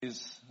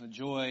It's a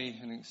joy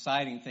and an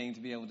exciting thing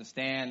to be able to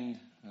stand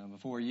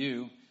before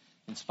you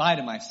in spite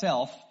of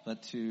myself,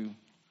 but to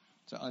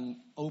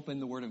open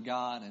the Word of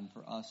God and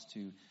for us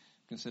to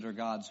consider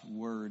God's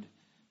Word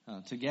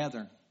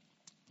together.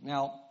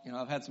 Now,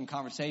 I've had some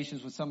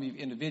conversations with some of you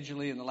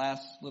individually in the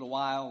last little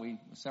while.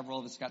 Several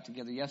of us got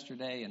together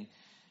yesterday and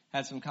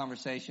had some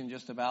conversation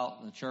just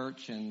about the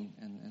church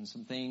and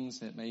some things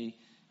that may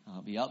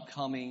be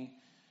upcoming.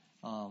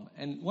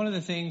 And one of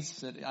the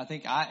things that I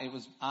think it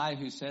was I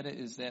who said it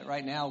is that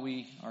right now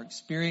we are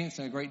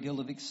experiencing a great deal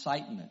of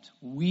excitement.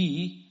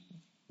 We,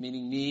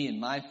 meaning me and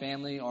my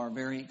family, are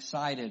very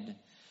excited.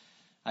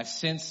 I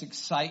sense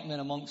excitement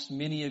amongst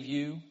many of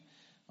you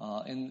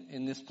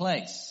in this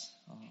place.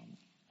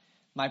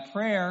 My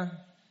prayer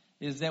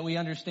is that we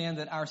understand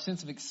that our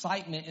sense of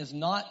excitement is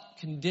not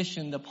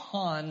conditioned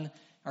upon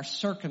our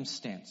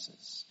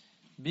circumstances.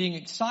 Being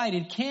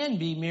excited can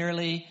be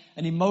merely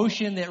an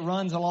emotion that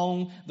runs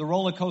along the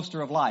roller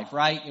coaster of life,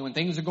 right? And when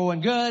things are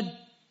going good,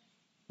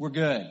 we're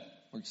good.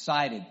 We're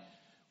excited.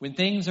 When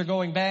things are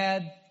going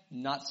bad,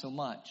 not so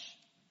much.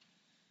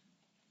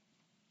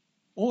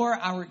 Or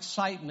our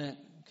excitement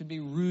could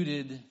be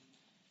rooted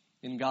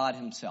in God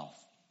Himself.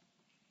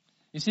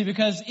 You see,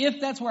 because if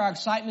that's where our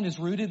excitement is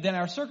rooted, then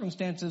our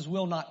circumstances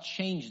will not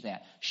change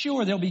that.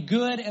 Sure, there'll be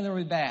good and there'll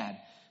be bad.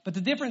 But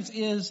the difference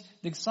is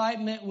the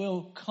excitement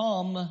will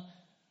come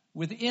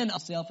within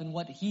ourselves and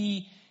what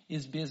He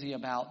is busy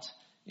about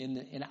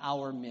in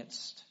our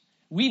midst.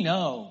 We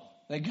know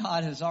that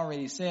God has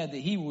already said that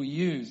He will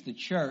use the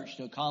church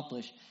to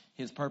accomplish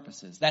His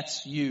purposes.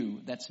 That's you,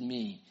 that's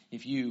me,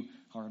 if you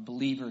are a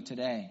believer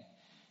today.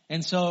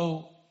 And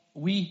so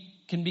we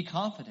can be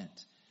confident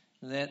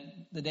that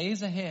the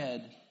days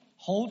ahead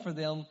hold for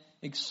them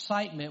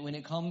excitement when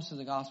it comes to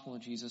the gospel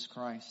of Jesus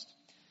Christ.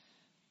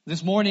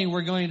 This morning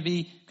we're going to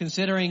be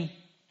considering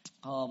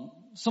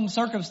some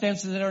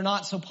circumstances that are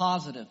not so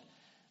positive,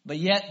 but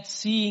yet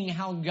seeing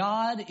how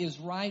God is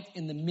right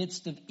in the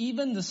midst of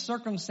even the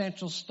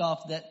circumstantial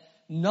stuff that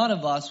none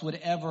of us would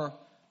ever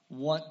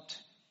want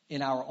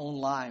in our own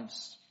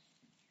lives.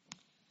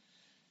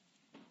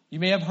 You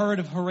may have heard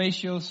of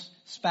Horatio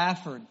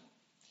Spafford.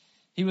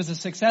 He was a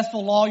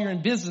successful lawyer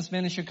and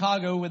businessman in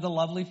Chicago with a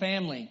lovely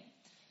family,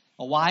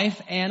 a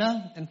wife,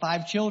 Anna, and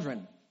 5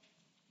 children.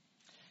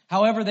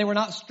 However, they were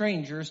not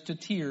strangers to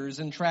tears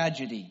and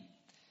tragedy.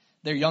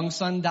 Their young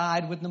son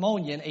died with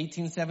pneumonia in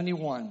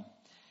 1871.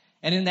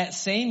 And in that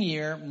same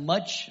year,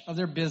 much of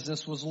their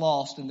business was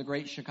lost in the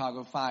Great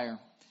Chicago Fire.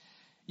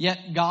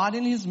 Yet God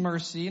in His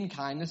mercy and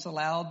kindness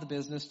allowed the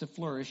business to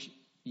flourish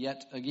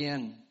yet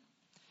again.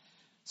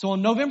 So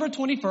on November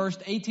 21st,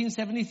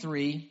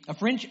 1873, a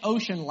French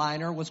ocean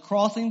liner was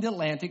crossing the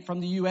Atlantic from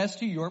the U.S.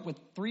 to Europe with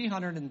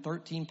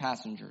 313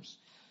 passengers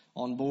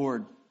on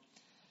board.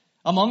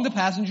 Among the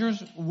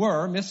passengers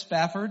were Miss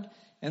Spafford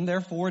and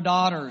their 4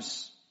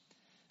 daughters.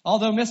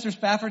 Although Mr.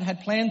 Spafford had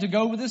planned to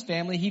go with his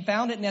family, he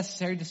found it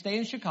necessary to stay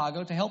in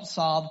Chicago to help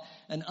solve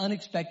an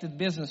unexpected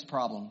business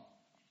problem.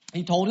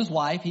 He told his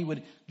wife he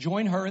would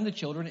join her and the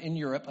children in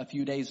Europe a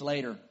few days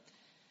later.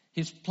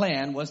 His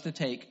plan was to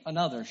take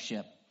another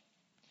ship.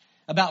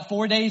 About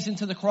 4 days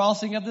into the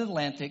crossing of the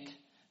Atlantic,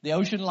 the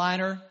ocean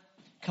liner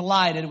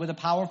collided with a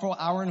powerful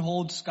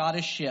iron-hulled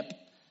Scottish ship.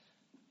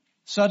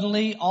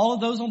 Suddenly, all of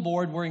those on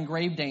board were in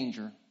grave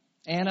danger.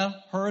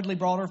 Anna hurriedly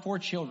brought her 4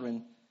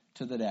 children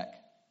to the deck.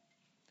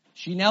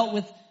 She knelt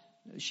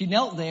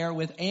there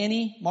with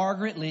Annie,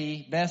 Margaret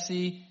Lee,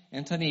 Bessie,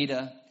 and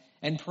Tanita,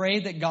 and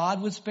prayed that God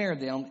would spare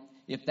them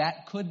if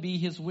that could be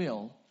His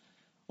will,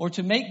 or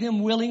to make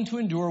them willing to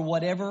endure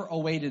whatever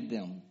awaited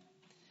them.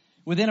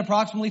 Within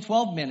approximately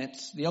 12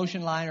 minutes, the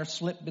ocean liner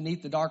slipped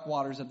beneath the dark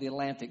waters of the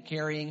Atlantic,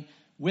 carrying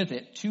with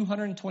it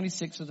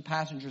 226 of the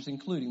passengers,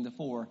 including the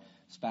 4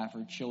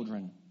 Spafford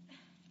children.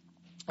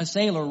 A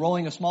sailor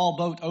rowing a small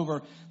boat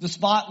over the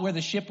spot where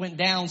the ship went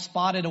down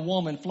spotted a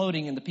woman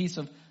floating in the piece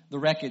of the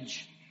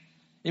wreckage.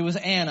 It was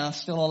Anna,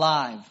 still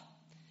alive.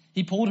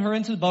 He pulled her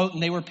into the boat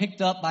and they were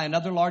picked up by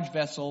another large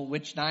vessel,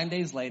 which 9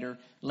 days later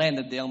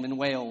landed them in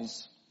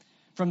Wales.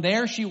 From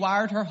there, she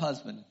wired her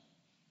husband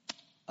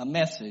a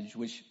message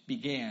which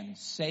began,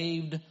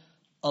 "Saved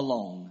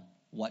alone,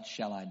 what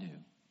shall I do?"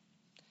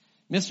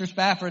 Mr.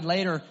 Spafford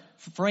later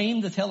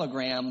framed the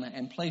telegram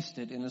and placed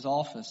it in his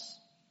office.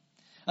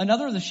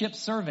 Another of the ship's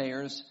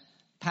surveyors,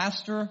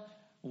 Pastor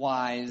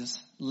Wise,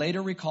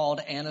 later recalled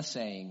Anna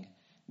saying,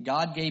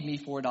 "God gave me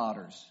 4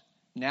 daughters.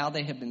 Now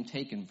they have been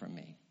taken from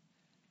me.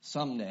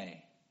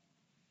 Someday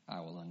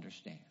I will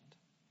understand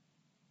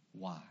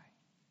why."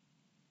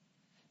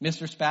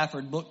 Mr.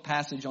 Spafford booked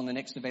passage on the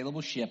next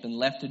available ship and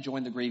left to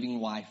join the grieving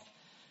wife.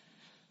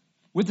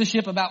 With the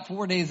ship about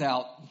 4 days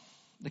out,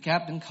 the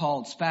captain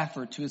called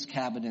Spafford to his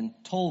cabin and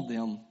told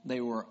them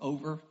they were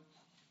over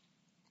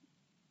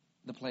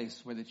the place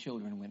where the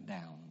children went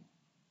down.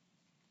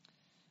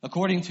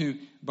 According to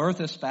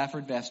Bertha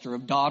Spafford Vester, a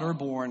daughter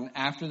born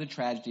after the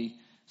tragedy,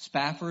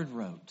 Spafford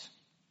wrote,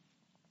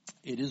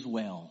 "It is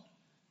well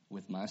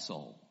with my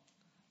soul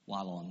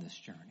while on this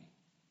journey."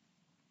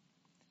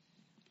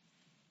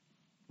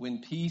 When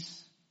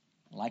peace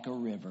like a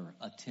river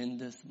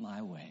attendeth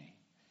my way.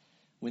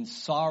 When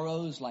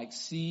sorrows like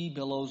sea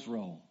billows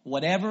roll,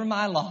 whatever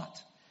my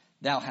lot,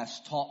 thou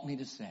hast taught me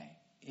to say,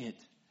 it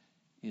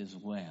is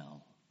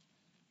well.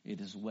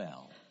 It is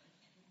well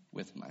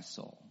with my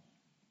soul.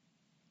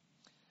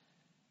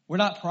 We're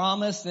not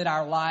promised that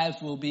our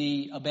lives will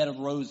be a bed of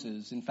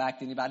roses. In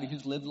fact, anybody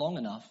who's lived long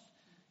enough,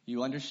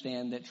 you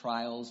understand that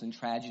trials and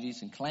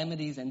tragedies and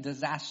calamities and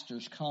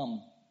disasters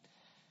come.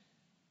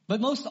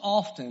 But most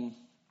often,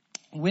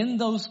 when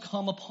those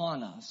come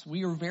upon us,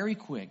 we are very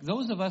quick.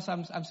 Those of us,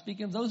 I'm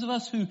speaking of those of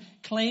us who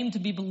claim to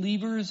be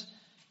believers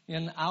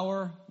in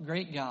our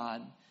great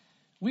God,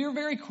 we are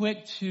very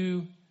quick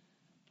to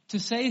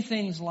say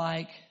things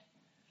like,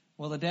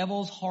 well, the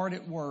devil's hard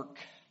at work,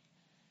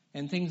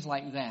 and things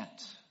like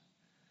that.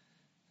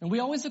 And we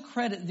always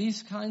accredit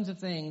these kinds of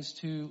things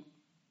to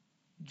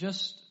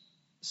just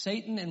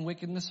Satan and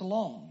wickedness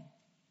alone.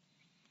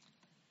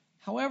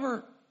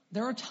 However,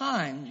 there are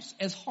times,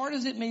 as hard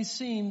as it may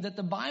seem, that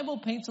the Bible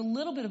paints a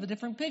little bit of a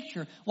different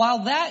picture.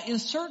 While that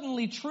is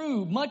certainly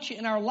true much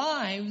in our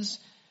lives,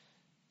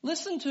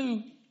 listen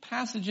to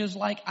passages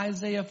like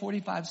Isaiah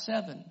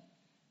 45:7,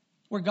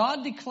 where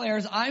God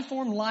declares, I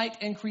form light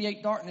and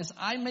create darkness.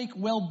 I make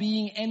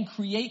well-being and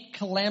create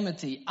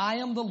calamity. I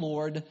am the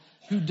Lord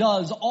who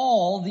does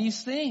all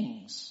these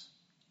things.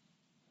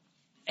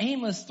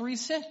 Amos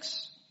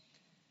 3:6,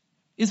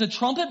 is a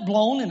trumpet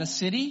blown in a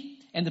city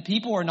and the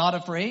people are not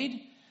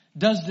afraid?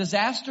 Does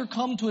disaster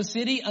come to a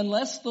city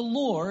unless the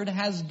Lord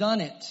has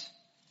done it?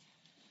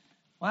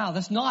 Wow,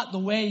 that's not the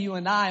way you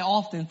and I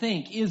often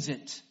think, is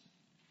it?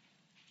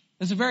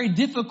 It's a very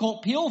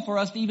difficult pill for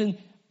us to even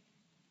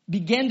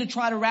begin to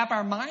try to wrap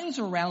our minds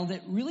around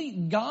that really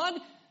God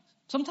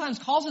sometimes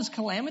causes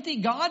calamity.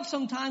 God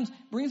sometimes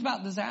brings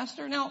about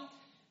disaster. Now,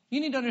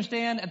 you need to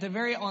understand at the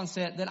very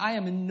onset that I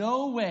am in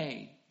no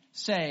way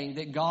saying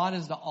that God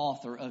is the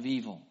author of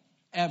evil.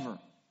 Ever.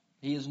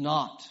 He is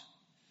not.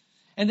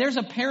 And there's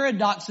a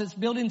paradox that's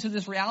built into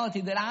this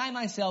reality that I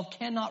myself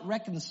cannot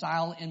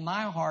reconcile in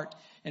my heart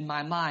and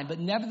my mind. But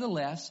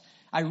nevertheless,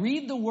 I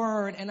read the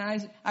Word and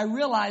I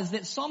realize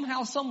that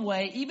somehow, some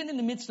way, even in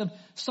the midst of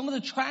some of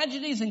the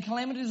tragedies and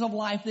calamities of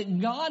life,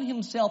 that God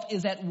Himself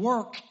is at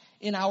work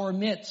in our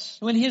midst.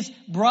 When His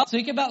brothers,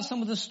 think about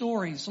some of the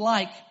stories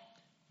like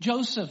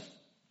Joseph.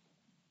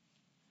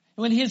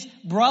 When his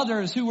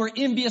brothers, who were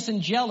envious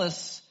and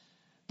jealous,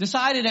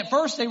 decided at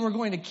first they were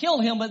going to kill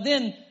him, but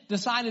then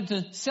decided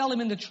to sell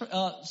him into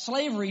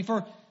slavery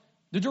for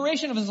the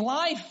duration of his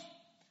life.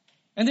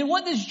 And then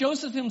what does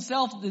Joseph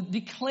himself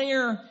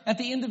declare at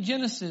the end of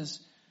Genesis?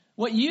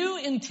 What you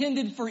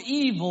intended for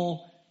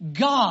evil,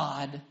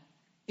 God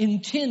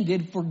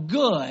intended for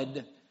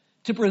good,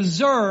 to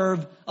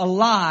preserve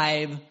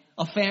alive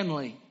a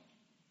family.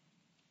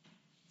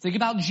 Think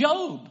about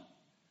Job.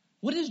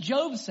 What does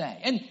Job say?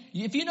 And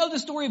if you know the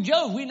story of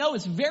Job, we know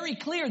it's very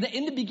clear that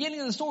in the beginning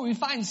of the story, we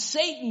find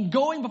Satan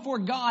going before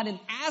God and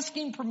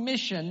asking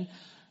permission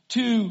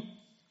to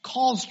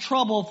cause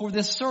trouble for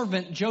this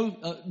servant,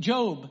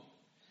 Job.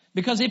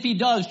 Because if he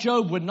does,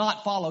 Job would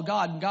not follow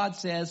God. And God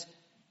says,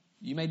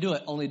 you may do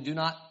it, only do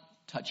not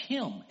touch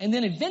him. And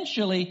then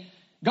eventually,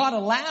 God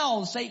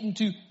allows Satan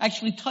to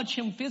actually touch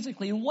him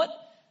physically. And what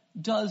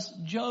does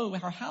Job,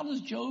 or how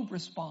does Job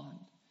respond?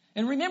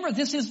 And remember,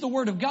 this is the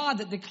Word of God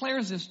that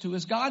declares this to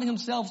us. God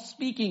Himself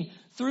speaking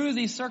through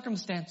these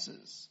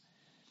circumstances.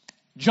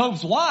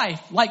 Job's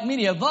wife, like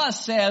many of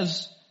us,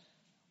 says,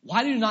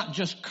 why do you not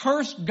just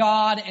curse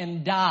God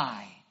and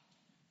die?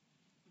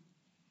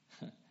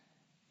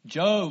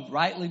 Job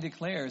rightly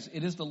declares,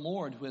 it is the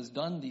Lord who has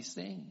done these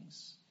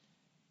things.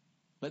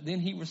 But then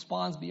he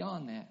responds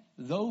beyond that.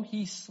 Though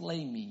He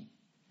slay me,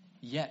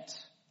 yet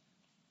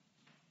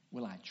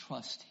will I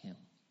trust Him.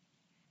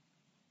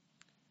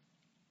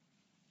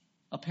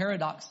 A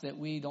paradox that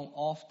we don't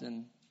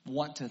often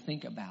want to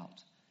think about.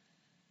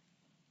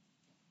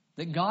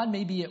 That God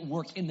may be at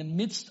work in the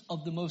midst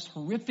of the most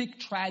horrific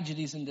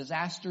tragedies and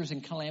disasters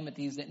and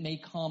calamities that may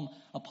come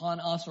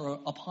upon us or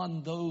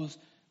upon those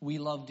we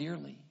love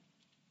dearly.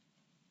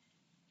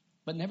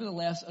 But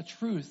nevertheless, a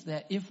truth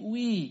that if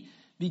we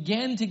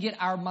begin to get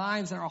our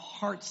minds and our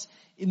hearts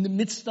in the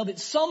midst of it,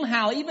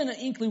 somehow, even an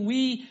inkling,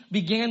 we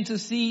began to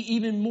see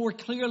even more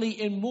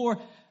clearly and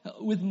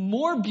with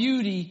more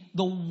beauty,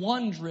 the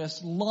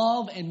wondrous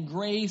love and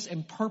grace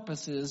and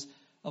purposes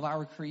of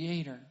our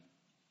Creator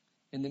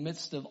in the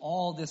midst of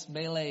all this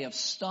melee of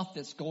stuff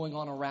that's going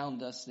on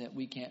around us that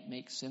we can't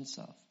make sense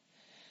of.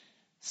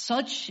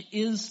 Such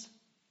is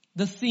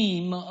the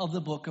theme of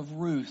the book of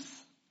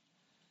Ruth.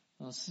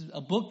 This is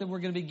a book that we're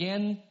going to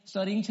begin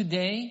studying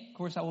today. Of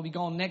course, I will be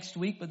gone next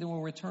week, but then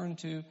we'll return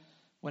to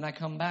when I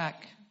come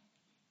back.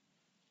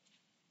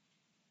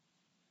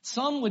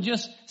 Some would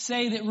just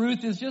say that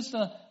Ruth is just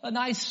a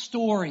nice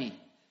story.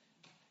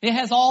 It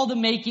has all the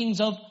makings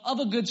of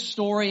a good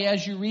story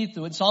as you read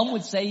through it. Some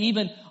would say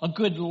even a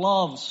good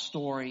love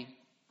story.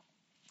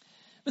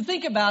 But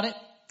think about it.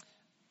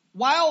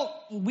 While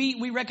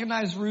we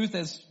recognize Ruth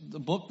as the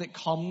book that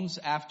comes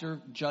after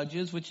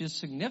Judges, which is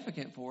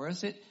significant for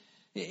us,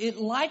 It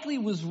likely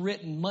was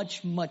written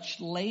much, much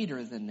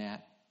later than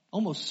that.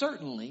 Almost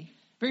certainly,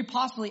 very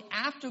possibly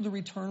after the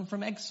return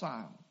from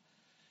exile.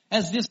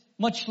 As this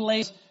much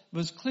later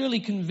was clearly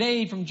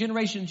conveyed from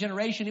generation to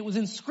generation, it was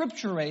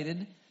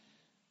inscripturated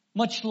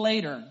much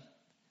later.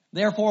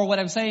 Therefore, what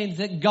I'm saying is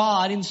that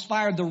God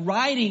inspired the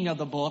writing of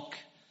the book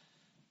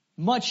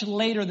much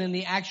later than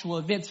the actual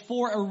events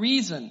for a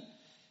reason.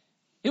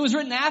 It was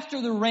written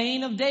after the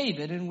reign of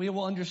David, and we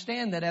will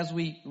understand that as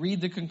we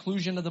read the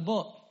conclusion of the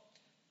book.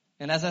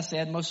 And as I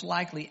said, most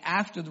likely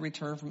after the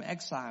return from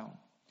exile.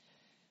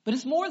 But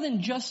it's more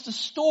than just a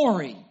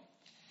story.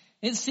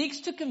 It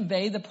seeks to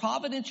convey the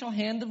providential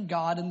hand of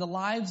God in the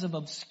lives of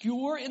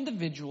obscure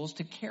individuals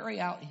to carry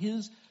out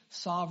His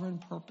sovereign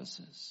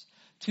purposes,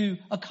 to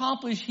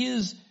accomplish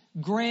His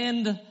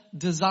grand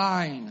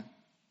design.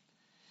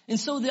 And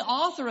so the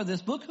author of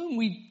this book, whom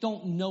we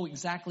don't know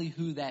exactly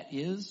who that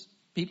is,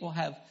 people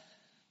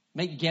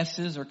make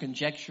guesses or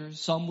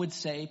conjectures. Some would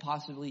say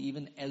possibly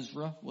even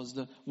Ezra was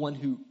the one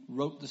who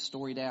wrote the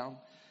story down.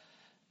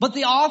 But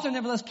the author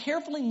nevertheless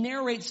carefully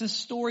narrates this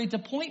story to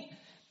point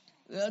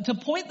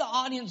the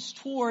audience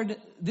toward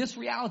this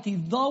reality,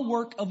 the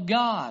work of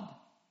God.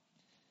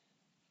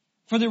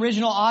 For the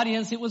original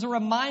audience, it was a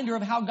reminder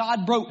of how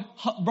God brought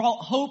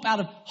hope out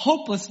of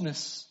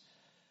hopelessness,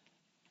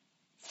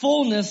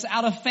 fullness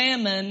out of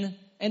famine,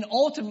 and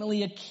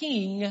ultimately a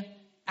king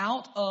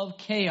out of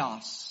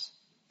chaos.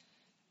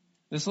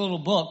 This little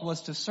book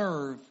was to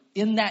serve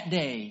in that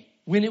day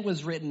when it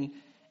was written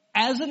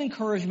as an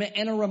encouragement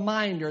and a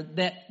reminder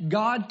that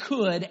God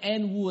could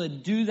and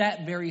would do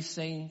that very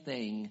same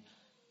thing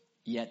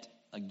yet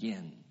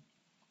again.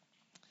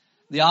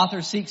 The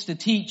author seeks to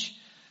teach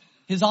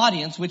his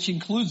audience, which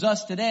includes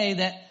us today,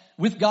 that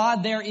with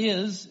God there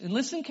is, and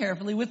listen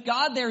carefully, with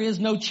God there is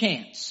no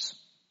chance.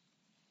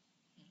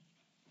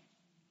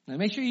 Now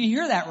make sure you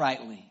hear that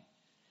rightly.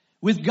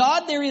 With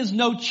God there is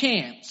no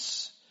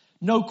chance,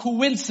 no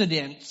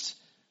coincidence,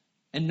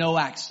 and no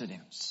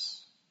accidents.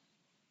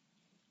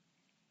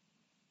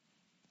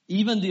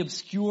 Even the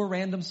obscure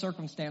random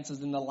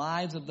circumstances in the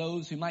lives of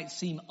those who might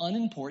seem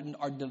unimportant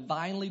are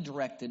divinely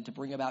directed to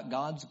bring about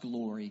God's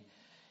glory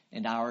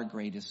and our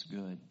greatest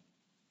good.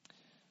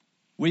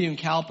 William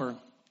Cowper,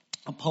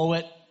 a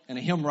poet and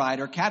a hymn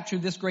writer,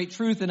 captured this great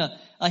truth in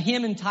a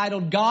hymn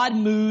entitled, God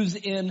Moves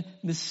in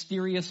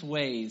Mysterious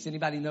Ways.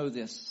 Anybody know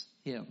this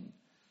hymn?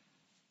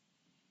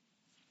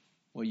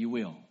 Well, you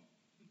will.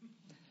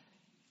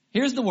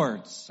 Here's the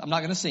words. I'm not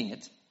going to sing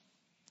it.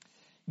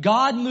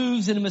 God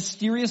moves in a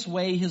mysterious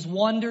way His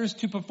wonders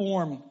to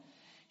perform.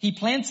 He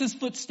plants His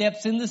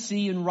footsteps in the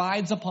sea and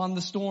rides upon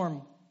the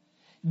storm.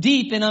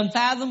 Deep in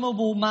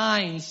unfathomable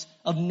minds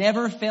of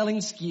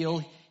never-failing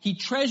skill, He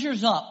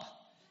treasures up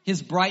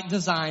His bright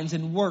designs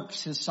and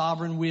works His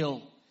sovereign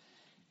will.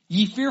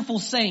 Ye fearful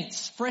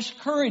saints, fresh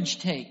courage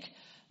take.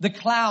 The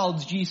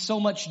clouds ye so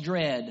much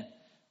dread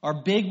are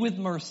big with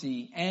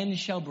mercy and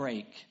shall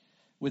break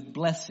with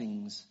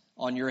blessings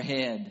on your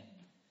head.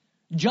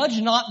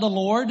 Judge not the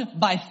Lord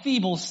by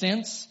feeble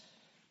sense,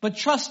 but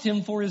trust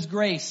Him for His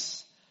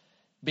grace.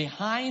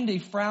 Behind a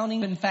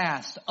frowning and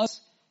fast,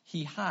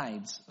 He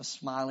hides a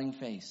smiling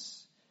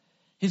face.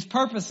 His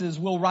purposes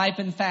will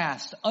ripen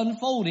fast,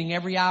 unfolding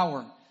every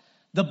hour.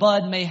 The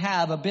bud may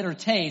have a bitter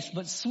taste,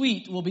 but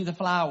sweet will be the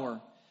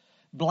flower.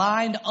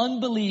 Blind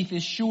unbelief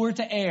is sure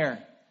to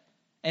err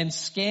and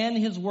scan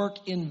His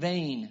work in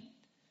vain.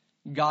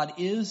 God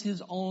is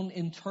His own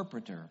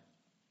interpreter,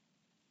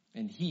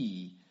 and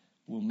He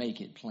will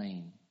make it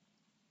plain.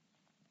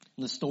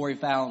 And the story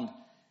found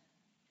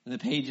in the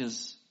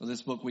pages of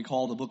this book we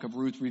call the Book of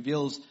Ruth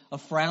reveals a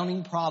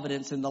frowning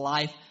providence in the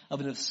life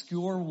of an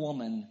obscure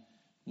woman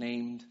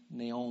named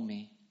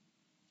Naomi.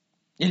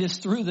 It is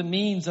through the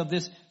means of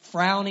this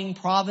frowning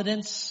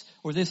providence,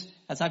 or this,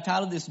 as I've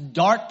titled, this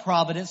dark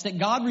providence, that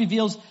God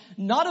reveals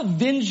not a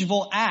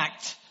vengeful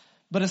act,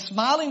 but a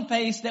smiling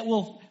face that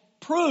will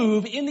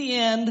prove in the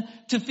end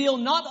to fill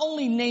not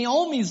only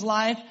Naomi's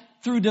life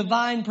through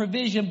divine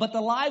provision, but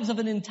the lives of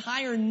an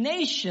entire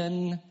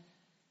nation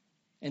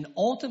and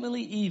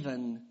ultimately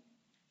even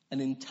an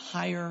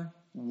entire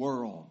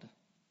world.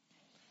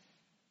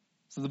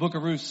 So the book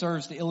of Ruth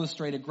serves to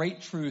illustrate a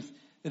great truth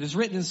that is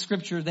written in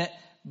Scripture that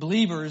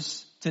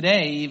believers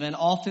today even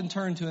often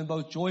turn to in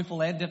both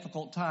joyful and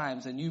difficult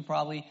times. And you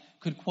probably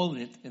could quote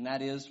it, and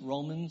that is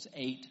Romans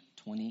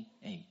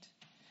 8:28.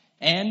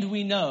 And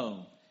we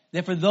know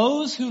that for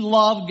those who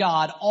love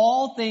God,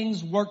 all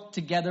things work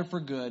together for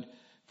good,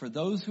 for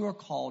those who are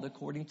called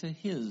according to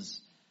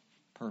His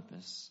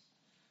purpose.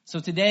 So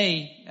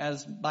today,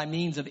 as by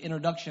means of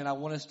introduction, I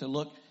want us to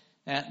look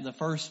at the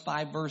first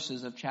 5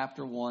 verses of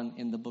chapter 1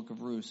 in the book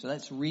of Ruth. So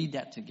let's read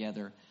that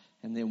together,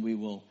 and then we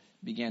will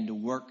begin to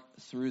work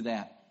through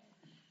that.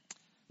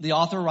 The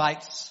author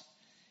writes,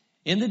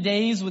 in the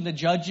days when the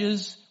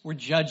judges were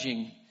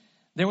judging,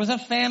 there was a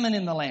famine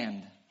in the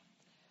land.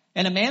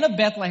 And a man of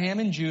Bethlehem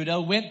in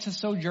Judah went to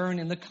sojourn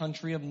in the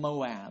country of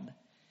Moab,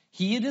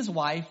 he and his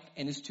wife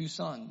and his 2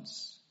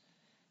 sons.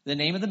 The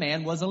name of the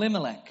man was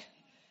Elimelech,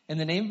 and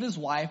the name of his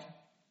wife,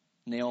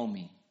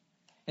 Naomi.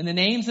 And the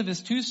names of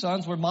his 2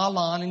 sons were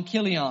Mahlon and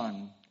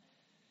Chilion.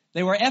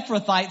 They were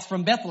Ephrathites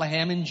from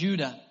Bethlehem in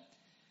Judah.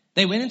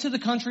 They went into the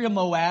country of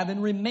Moab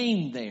and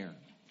remained there.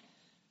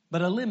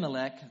 But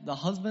Elimelech, the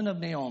husband of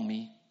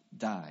Naomi,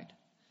 died,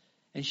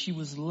 and she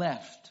was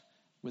left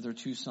with her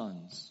 2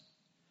 sons.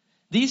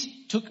 These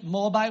took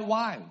Moabite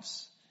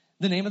wives.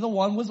 The name of the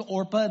one was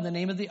Orpah, and the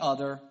name of the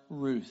other,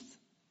 Ruth.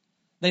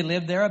 They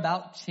lived there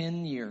about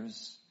 10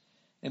 years,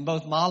 and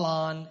both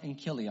Mahlon and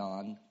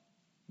Chilion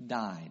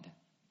died,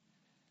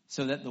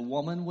 so that the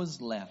woman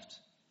was left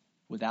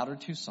without her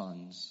 2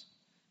 sons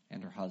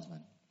and her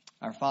husband.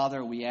 Our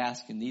Father, we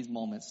ask in these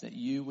moments that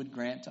you would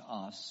grant to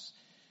us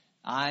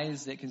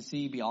eyes that can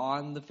see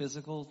beyond the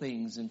physical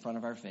things in front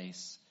of our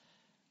face,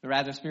 but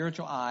rather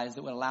spiritual eyes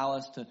that would allow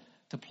us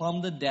to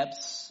plumb the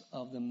depths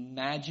of the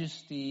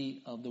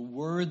majesty of the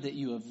word that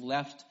you have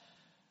left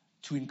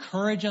to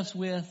encourage us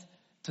with,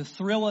 to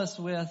thrill us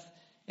with,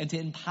 and to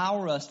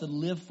empower us to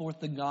live forth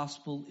the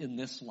gospel in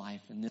this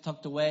life. And they're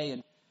tucked away.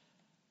 And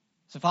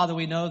so, Father,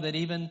 we know that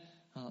even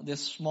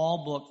this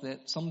small book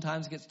that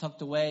sometimes gets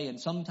tucked away and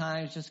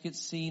sometimes just gets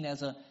seen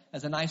as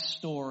a nice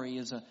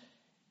story,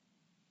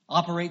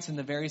 operates in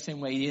the very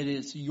same way. It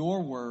is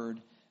your word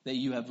that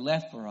you have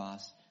left for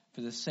us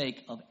for the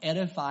sake of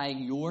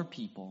edifying your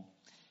people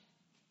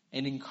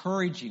and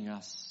encouraging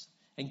us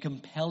and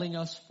compelling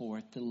us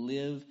forth to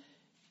live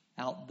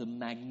out the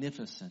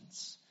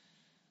magnificence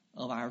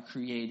of our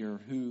Creator,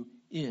 who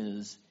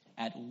is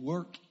at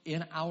work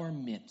in our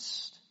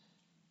midst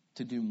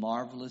to do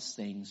marvelous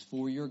things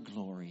for your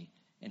glory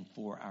and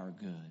for our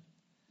good.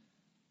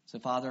 So,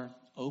 Father,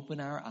 open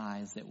our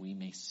eyes that we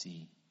may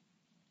see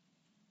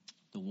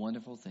the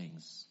wonderful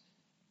things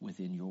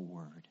within your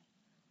word.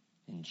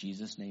 In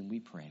Jesus' name we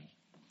pray.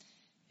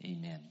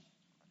 Amen.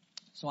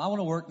 So I want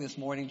to work this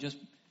morning just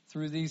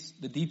through the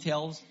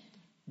details,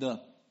 the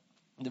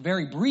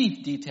very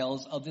brief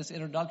details of this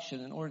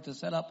introduction in order to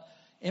set up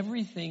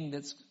everything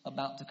that's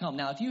about to come.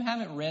 Now, if you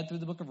haven't read through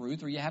the book of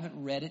Ruth, or you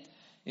haven't read it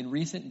in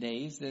recent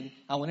days, then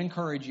I want to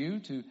encourage you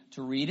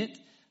to read it,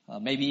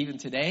 maybe even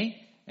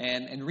today,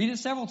 and read it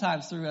several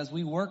times through as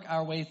we work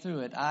our way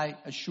through it. I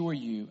assure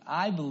you,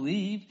 I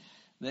believe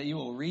that you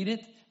will read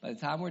it by the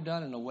time we're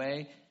done in a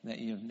way that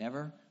you have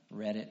never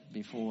read it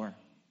before.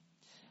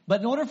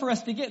 But in order for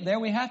us to get there,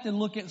 we have to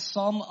look at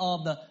some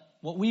of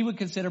what we would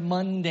consider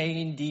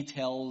mundane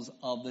details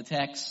of the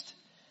text.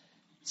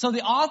 So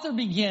the author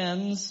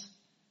begins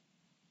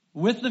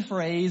with the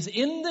phrase,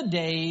 in the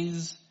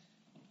days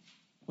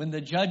when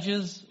the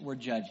judges were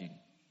judging.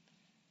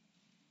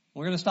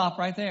 We're going to stop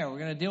right there. We're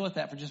going to deal with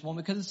that for just a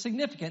moment because it's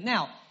significant.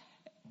 Now,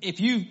 if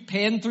you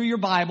pan through your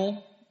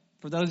Bible,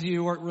 for those of you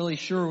who weren't really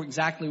sure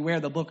exactly where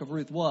the book of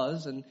Ruth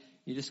was, and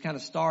you just kind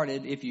of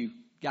started, if you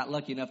got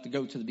lucky enough to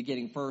go to the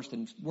beginning first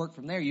and work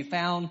from there, you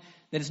found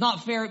that it's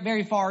not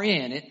very far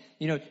in.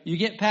 You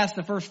get past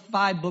the first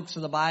 5 books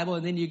of the Bible,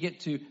 and then you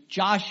get to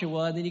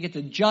Joshua, and then you get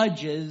to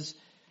Judges,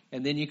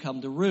 and then you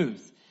come to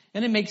Ruth.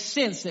 And it makes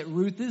sense that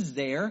Ruth is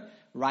there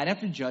right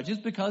after Judges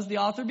because the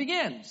author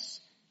begins,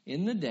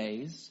 in the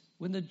days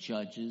when the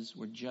judges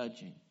were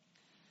judging.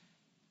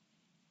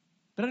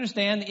 But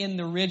understand, in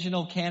the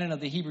original canon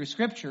of the Hebrew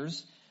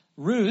Scriptures,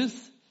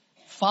 Ruth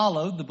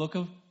followed the book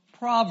of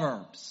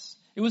Proverbs.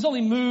 It was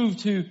only moved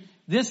to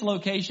this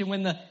location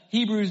when the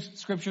Hebrew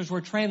Scriptures were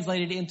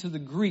translated into the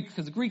Greek,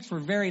 because the Greeks were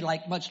very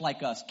much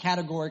like us,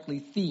 categorically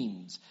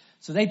themes.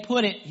 So they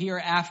put it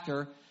here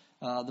after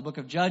the book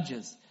of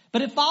Judges.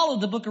 But it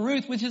followed the book of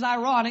Ruth, which is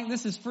ironic.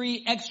 This is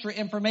free extra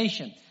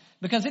information.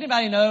 Because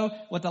anybody know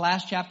what the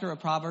last chapter of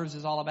Proverbs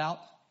is all about?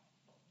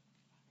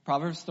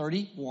 Proverbs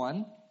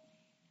 31.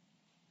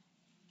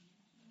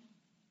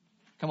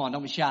 Come on,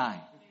 don't be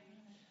shy.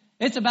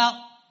 It's about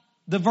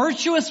the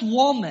virtuous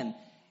woman.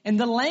 And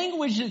the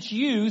language that's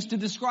used to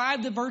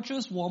describe the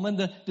virtuous woman,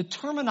 the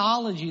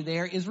terminology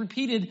there is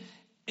repeated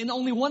in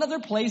only one other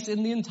place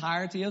in the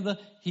entirety of the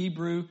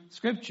Hebrew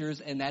Scriptures,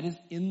 and that is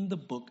in the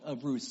book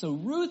of Ruth. So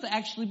Ruth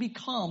actually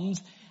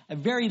becomes a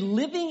very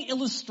living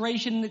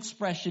illustration and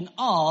expression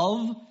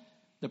of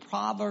the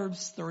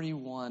Proverbs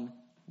 31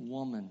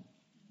 woman.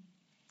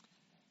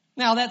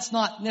 Now, that's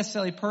not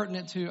necessarily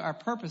pertinent to our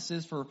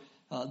purposes for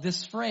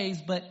this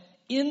phrase, but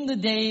in the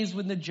days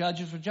when the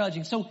judges were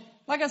judging. So,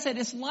 like I said,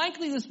 it's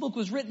likely this book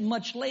was written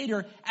much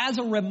later as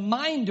a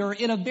reminder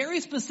in a very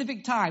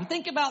specific time.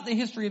 Think about the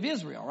history of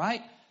Israel,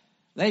 right?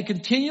 They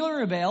continually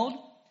rebelled.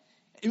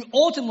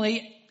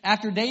 Ultimately,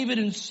 after David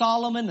and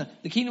Solomon,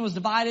 the kingdom was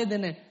divided,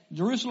 then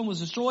Jerusalem was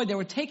destroyed. They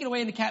were taken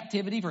away into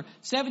captivity for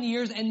 7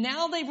 years, and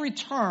now they've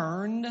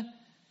returned.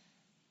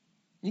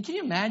 And can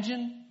you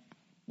imagine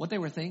what they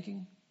were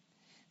thinking?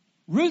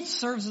 Ruth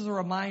serves as a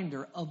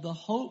reminder of the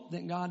hope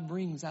that God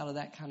brings out of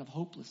that kind of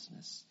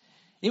hopelessness.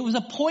 It was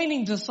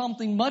pointing to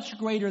something much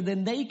greater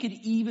than they could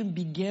even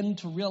begin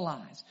to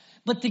realize.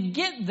 But to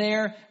get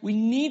there, we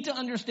need to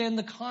understand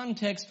the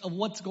context of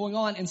what's going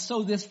on. And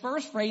so this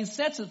first phrase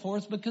sets it for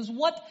us, because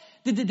what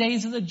did the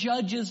days of the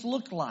judges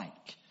look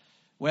like?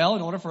 Well,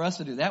 in order for us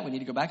to do that, we need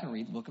to go back and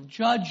read the book of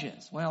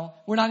Judges. Well,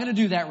 we're not going to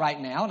do that right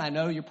now, and I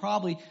know you're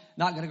probably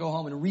not going to go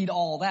home and read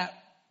all that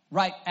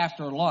right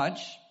after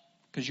lunch,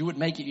 because you wouldn't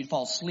make it, you'd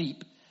fall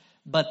asleep.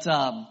 But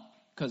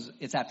because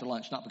it's after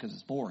lunch, not because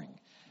it's boring.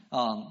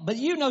 But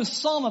you know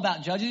some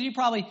about Judges. You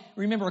probably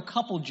remember a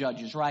couple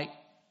Judges, right?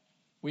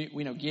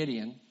 We know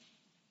Gideon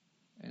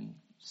and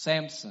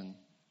Samson.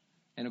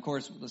 And of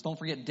course, let's don't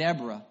forget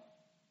Deborah.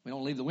 We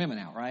don't leave the women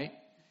out, right?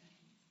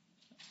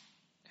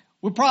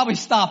 We'll probably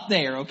stop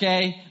there,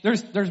 okay?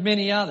 There's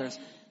many others.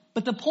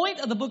 But the point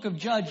of the book of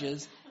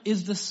Judges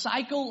is the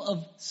cycle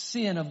of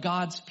sin of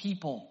God's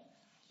people.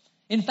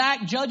 In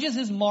fact, Judges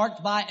is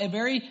marked by a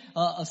very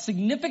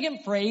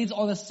significant phrase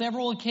on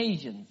several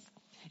occasions.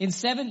 In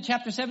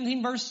chapter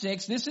 17, verse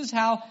 6, this is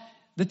how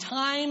the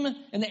time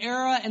and the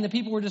era and the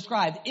people were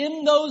described.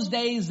 In those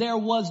days, there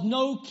was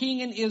no king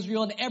in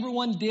Israel, and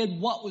everyone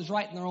did what was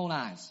right in their own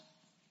eyes.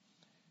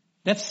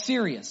 That's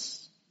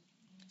serious.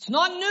 It's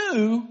not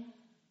new.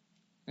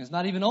 It's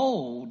not even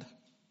old.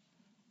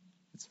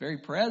 It's very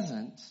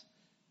present,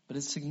 but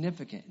it's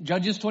significant.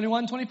 Judges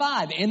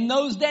 21:25. In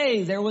those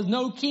days, there was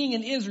no king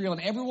in Israel,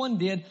 and everyone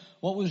did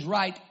what was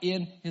right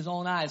in his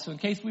own eyes. So in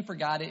case we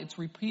forgot it, it's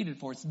repeated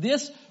for us.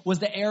 This was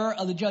the era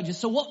of the Judges.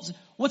 So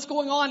what's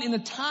going on in the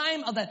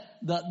time of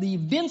the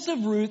events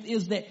of Ruth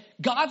is that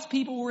God's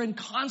people were in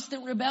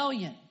constant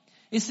rebellion.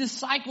 It's this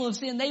cycle of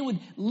sin. They would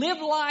live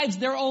lives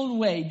their own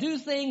way, do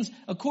things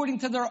according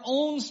to their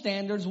own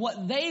standards,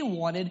 what they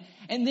wanted,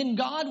 and then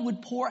God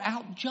would pour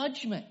out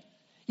judgment.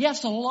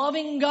 Yes, a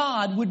loving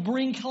God would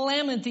bring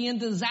calamity and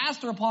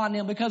disaster upon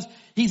them because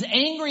He's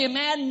angry and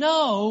mad.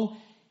 No,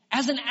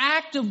 as an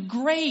act of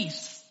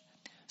grace,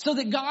 so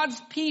that God's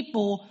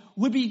people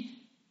would be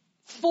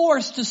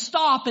forced to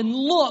stop and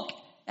look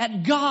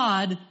at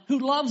God who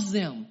loves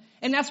them.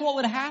 And that's what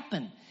would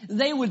happen.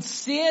 They would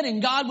sin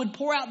and God would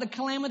pour out the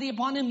calamity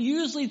upon them,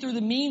 usually through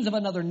the means of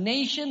another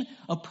nation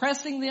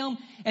oppressing them.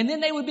 And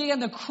then they would begin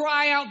to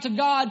cry out to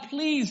God,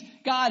 please,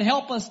 God,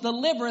 help us,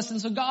 deliver us.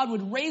 And so God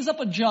would raise up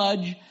a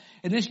judge,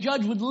 and this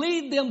judge would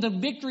lead them to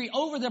victory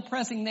over the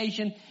oppressing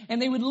nation, and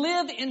they would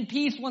live in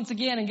peace once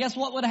again. And guess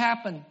what would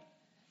happen?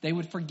 They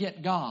would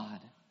forget God.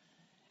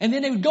 And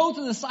then they would go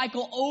through the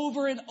cycle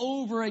over and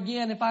over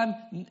again.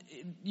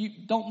 You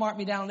don't mark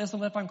me down on this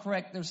one, but if I'm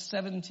correct, there's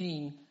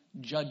 17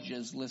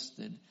 judges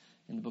listed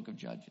in the book of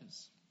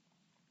Judges.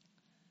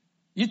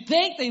 You'd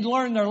think they'd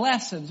learn their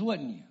lessons,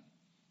 wouldn't you?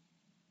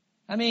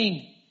 I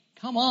mean,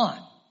 come on.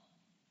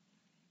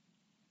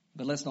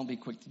 But let's don't be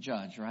quick to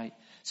judge, right?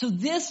 So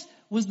this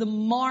was the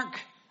mark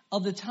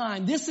of the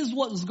time. This is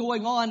what was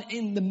going on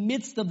in the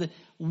midst of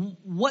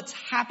what's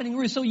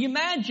happening. So you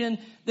imagine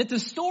that the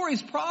story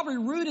is probably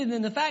rooted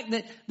in the fact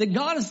that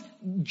God is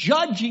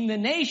judging the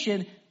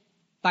nation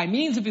by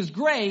means of His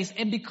grace,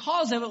 and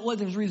because of it,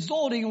 what is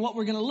resulting in what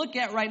we're going to look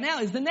at right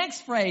now is the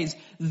next phrase.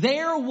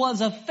 There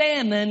was a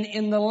famine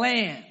in the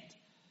land.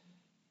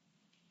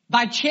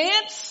 By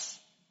chance?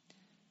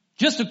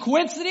 Just a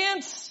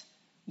coincidence?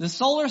 The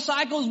solar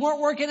cycles weren't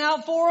working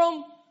out for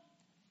them?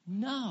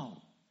 No.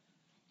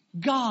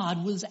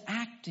 God was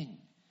acting.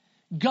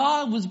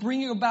 God was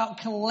bringing about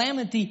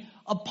calamity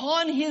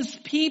upon His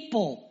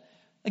people.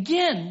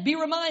 Again, be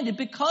reminded,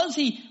 because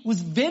He was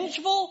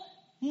vengeful?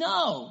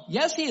 No.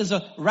 Yes, He is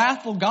a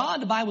wrathful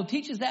God. The Bible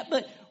teaches that.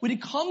 But when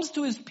it comes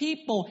to His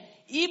people,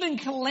 even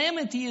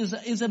calamity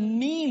is a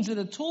means and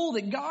a tool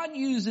that God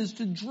uses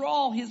to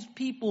draw His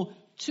people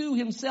to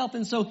Himself.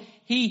 And so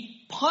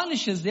He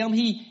punishes them.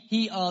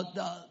 He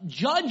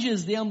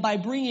judges them by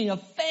bringing a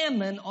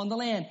famine on the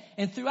land.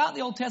 And throughout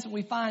the Old Testament,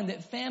 we find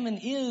that famine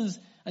is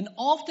an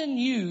often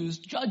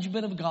used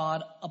judgment of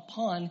God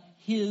upon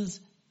His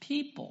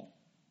people.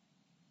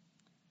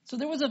 So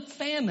there was a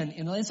famine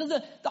in the land. So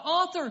the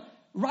author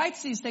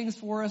writes these things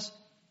for us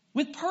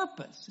with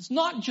purpose. It's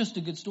not just a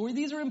good story.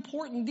 These are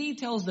important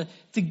details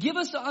to give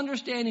us the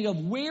understanding of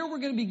where we're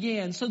going to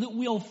begin, so that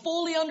we'll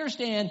fully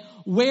understand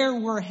where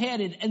we're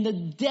headed and the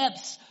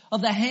depths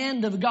of the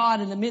hand of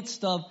God in the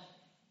midst of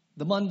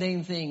the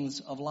mundane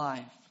things of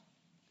life.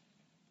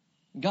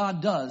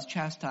 God does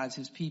chastise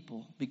His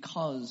people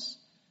because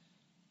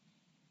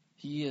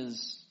He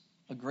is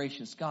a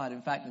gracious God.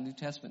 In fact, the New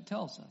Testament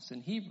tells us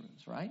in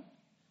Hebrews, right?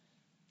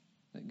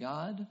 That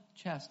God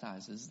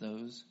chastises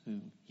those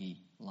whom He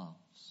loves.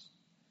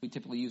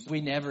 We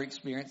never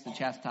experience the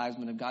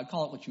chastisement of God.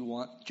 Call it what you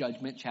want,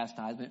 judgment,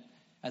 chastisement.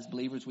 As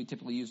believers, we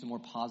typically use the more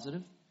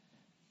positive.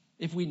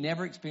 If we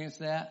never experience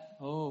that,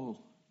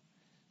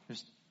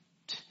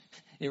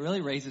 it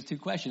really raises two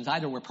questions.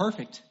 Either we're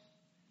perfect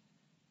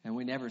and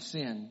we never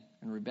sin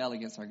and rebel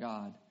against our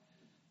God,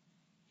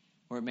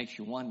 or it makes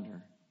you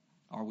wonder,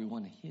 are we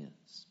one of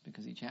His?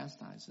 Because He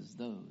chastises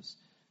those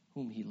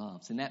whom He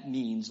loves. And that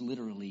means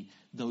literally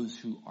those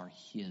who are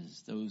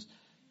His, those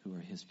who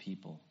are His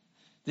people.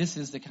 This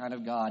is the kind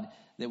of God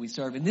that we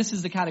serve. And this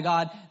is the kind of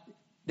God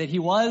that He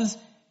was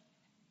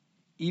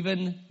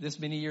even this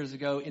many years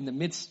ago in the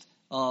midst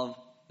of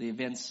the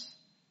events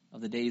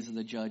of the days of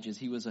the judges.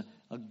 He was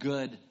a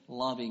good,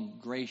 loving,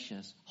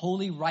 gracious,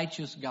 holy,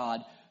 righteous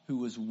God who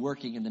was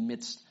working in the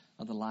midst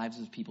of the lives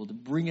of people to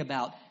bring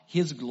about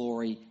his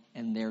glory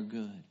and their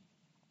good.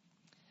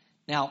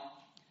 Now,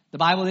 the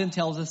Bible then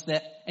tells us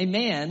that a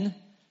man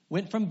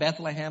went from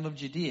Bethlehem of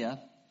Judea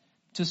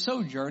to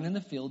sojourn in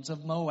the fields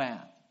of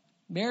Moab.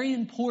 Very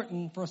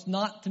important for us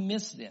not to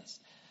miss this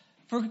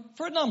for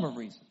a number of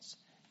reasons.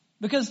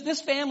 Because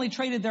this family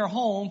traded their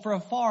home for a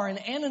foreign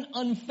and an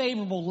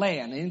unfavorable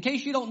land. And in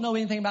case you don't know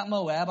anything about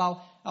Moab,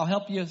 I'll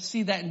help you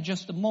see that in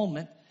just a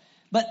moment.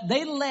 But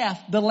they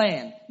left the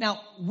land. Now,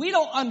 we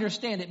don't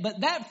understand it,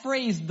 but that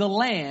phrase, the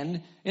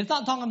land, it's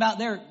not talking about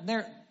their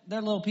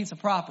little piece of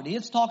property.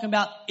 It's talking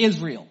about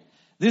Israel.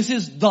 This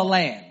is the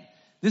land.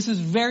 This is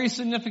very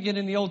significant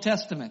in the Old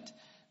Testament.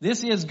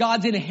 This is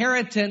God's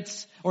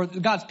inheritance, or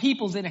God's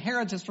people's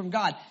inheritance from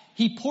God.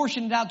 He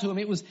portioned it out to them.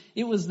 It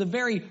was the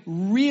very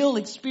real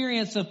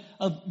experience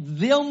of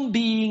them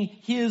being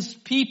his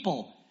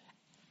people.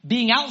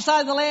 Being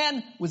outside the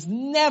land was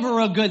never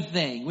a good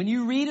thing. When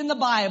you read in the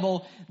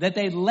Bible that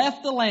they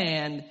left the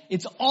land,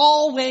 it's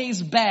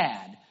always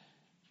bad.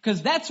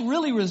 Because that's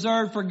really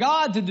reserved for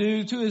God to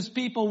do to his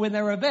people when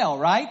they rebel,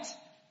 right?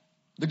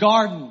 The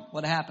garden,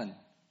 what happened?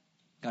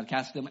 God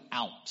cast them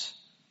out.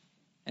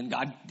 And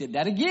God did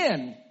that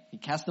again. He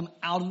cast them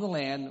out of the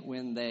land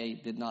when they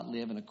did not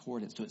live in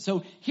accordance to it.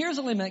 So here's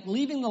Elimelech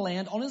leaving the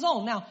land on his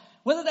own. Now,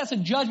 whether that's a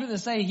judgment to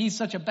say he's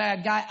such a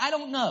bad guy, I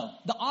don't know.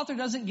 The author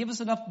doesn't give us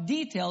enough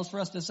details for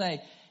us to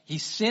say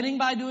he's sinning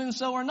by doing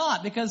so or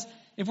not. Because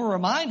if we're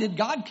reminded,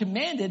 God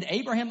commanded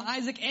Abraham,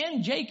 Isaac,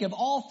 and Jacob,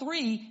 all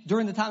three,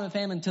 during the time of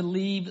famine, to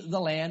leave the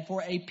land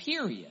for a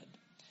period.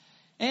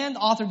 And the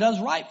author does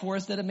write for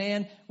us that a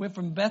man went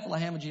from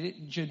Bethlehem,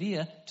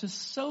 Judea, to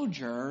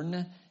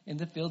sojourn in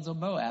the fields of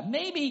Moab.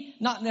 Maybe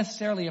not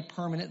necessarily a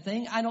permanent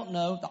thing. I don't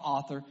know. The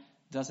author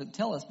doesn't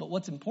tell us. But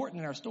what's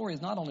important in our story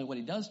is not only what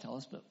he does tell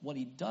us, but what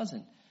he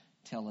doesn't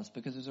tell us,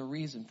 because there's a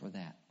reason for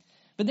that.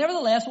 But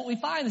nevertheless, what we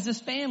find is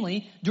this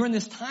family, during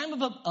this time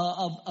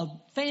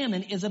of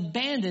famine, is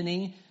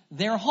abandoning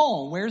their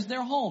home. Where's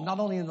their home?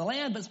 Not only in the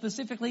land, but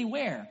specifically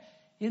where?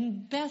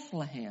 In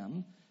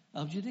Bethlehem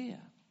of Judea.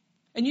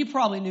 And you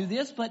probably knew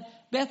this, but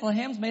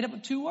Bethlehem's made up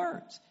of two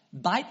words.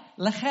 Beit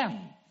Lechem.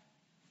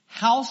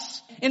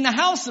 House, in the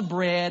house of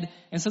bread.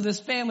 And so this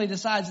family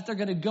decides that they're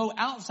going to go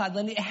outside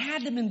land. It had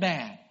to have been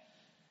bad.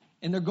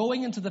 And they're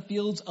going into the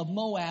fields of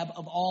Moab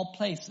of all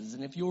places.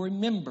 And if you'll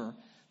remember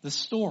the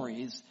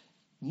stories,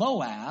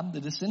 Moab,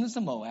 the descendants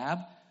of Moab,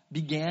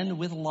 began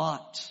with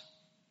Lot.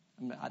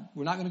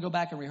 We're not going to go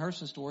back and rehearse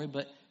the story,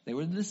 but they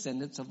were the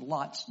descendants of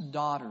Lot's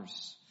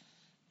daughters.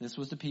 This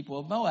was the people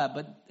of Moab.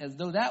 But as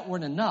though that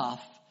weren't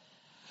enough,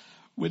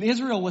 when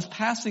Israel was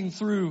passing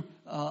through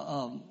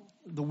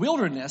the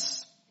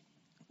wilderness,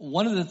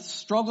 one of the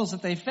struggles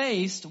that they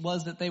faced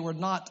was that they were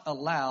not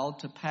allowed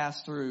to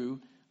pass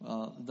through,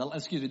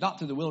 not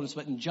through the wilderness,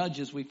 but in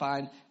Judges we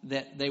find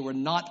that they were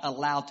not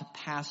allowed to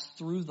pass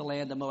through the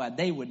land of Moab.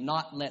 They would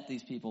not let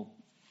these people,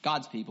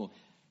 God's people,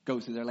 go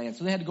through their land.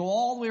 So they had to go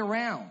all the way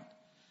around.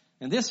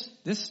 And this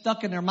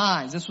stuck in their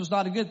minds. This was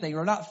not a good thing,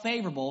 or not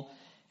favorable.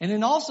 And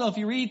then also, if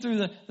you read through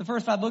the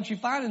first 5 books, you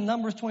find in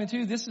Numbers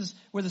 22, this is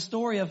where the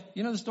story of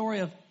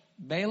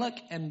Balak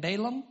and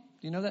Balaam?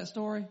 Do you know that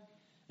story?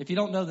 If you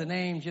don't know the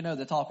names, you know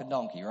the talking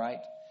donkey, right?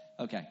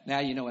 Okay, now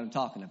you know what I'm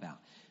talking about.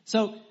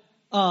 So,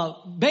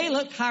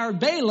 Balak hired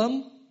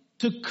Balaam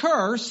to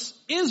curse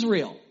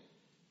Israel.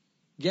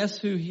 Guess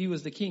who he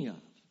was the king of?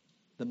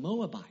 The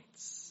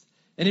Moabites.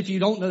 And if you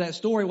don't know that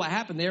story, what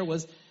happened there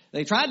was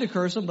they tried to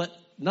curse him, but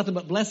nothing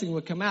but blessing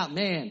would come out.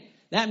 Man,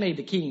 that made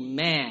the king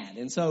mad.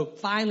 And so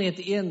finally at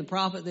the end, the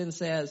prophet then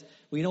says,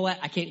 well, you know what?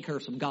 I can't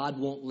curse them. God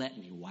won't let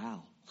me.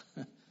 Wow.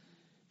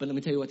 But let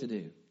me tell you what to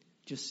do.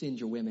 Just send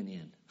your women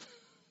in.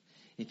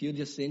 If you'll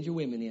just send your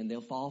women in, they'll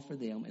fall for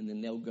them, and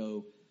then they'll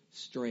go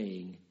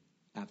straying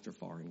after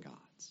foreign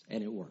gods.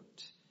 And it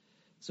worked.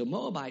 So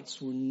Moabites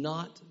were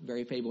not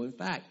very favorable. In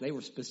fact, they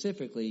were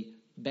specifically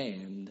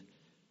banned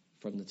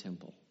from the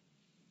temple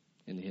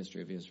in the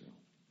history of Israel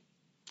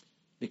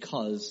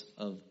because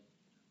of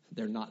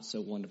their not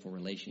so wonderful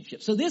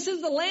relationship. So this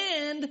is the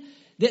land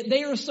that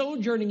they are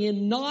sojourning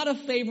in, not a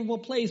favorable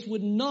place,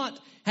 would not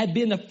have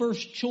been a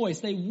first choice.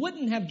 They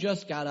wouldn't have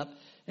just got up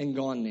and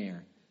gone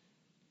there.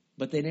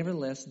 But they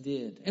nevertheless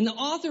did. And the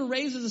author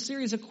raises a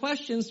series of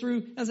questions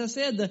through, as I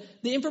said,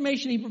 the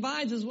information he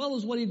provides as well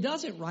as what he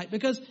doesn't write.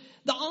 Because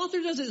the author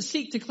doesn't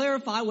seek to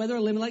clarify whether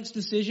Elimelech's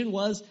decision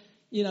was,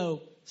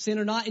 sin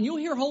or not. And you'll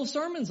hear whole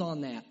sermons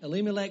on that.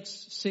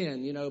 Elimelech's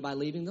sin, by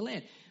leaving the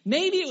land.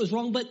 Maybe it was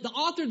wrong, but the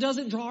author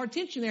doesn't draw our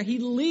attention there. He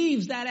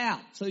leaves that out.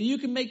 So you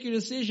can make your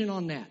decision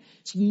on that.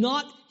 It's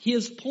not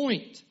his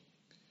point.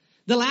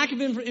 The lack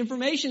of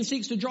information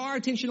seeks to draw our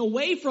attention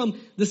away from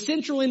the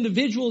central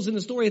individuals in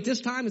the story at this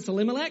time. It's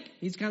Elimelech.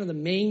 He's kind of the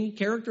main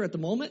character at the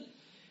moment.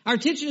 Our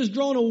attention is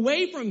drawn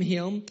away from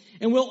him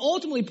and will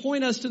ultimately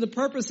point us to the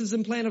purposes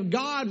and plan of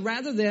God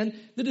rather than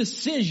the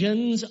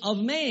decisions of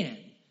man.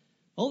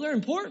 Oh, they're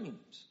important.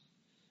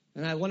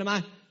 And one of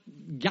my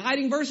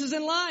guiding verses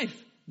in life,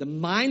 the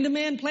mind of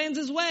man plans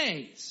his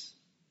ways.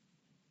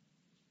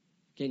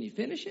 Can you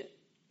finish it?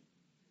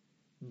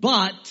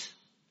 but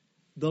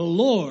the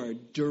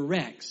Lord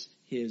directs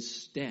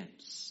his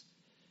steps.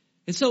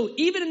 And so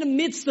even in the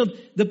midst of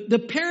the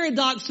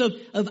paradox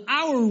of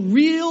our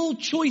real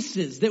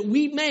choices that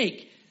we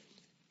make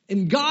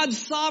and God's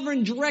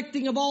sovereign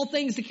directing of all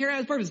things to carry out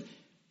his purpose,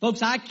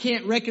 folks, I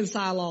can't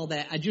reconcile all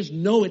that. I just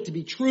know it to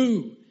be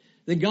true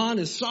that God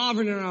is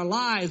sovereign in our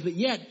lives, but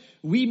yet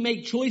we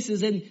make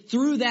choices, and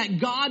through that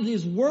God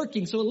is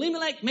working. So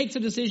Elimelech makes a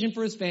decision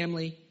for his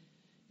family,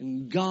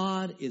 and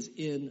God is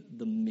in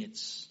the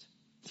midst.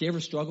 Do you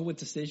ever struggle with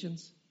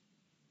decisions?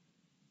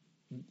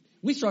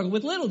 We struggle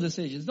with little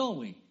decisions, don't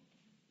we?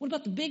 What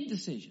about the big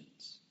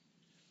decisions?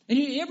 And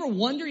you ever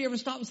wonder, you ever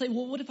stop and say,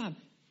 well, what if I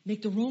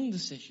make the wrong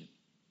decision?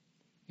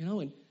 You know,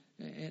 and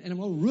I'm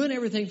going to ruin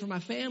everything for my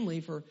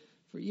family, for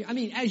you. I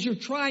mean, as you're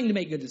trying to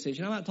make a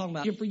decision, I'm not talking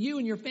about for you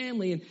and your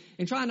family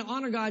and trying to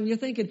honor God, and you're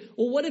thinking,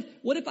 well,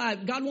 what if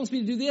God wants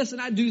me to do this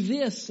and I do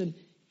this? And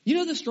you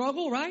know the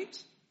struggle,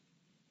 right?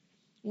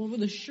 Well,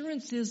 the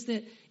assurance is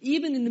that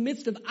even in the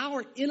midst of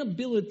our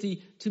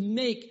inability to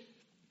make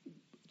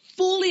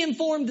fully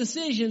informed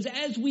decisions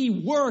as we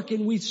work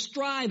and we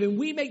strive and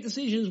we make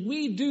decisions,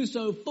 we do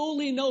so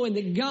fully knowing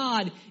that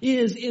God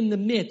is in the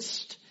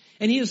midst.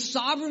 And he is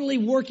sovereignly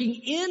working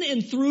in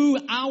and through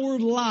our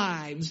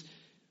lives,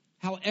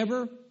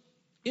 however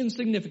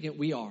insignificant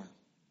we are.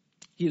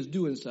 He is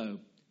doing so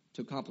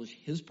to accomplish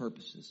his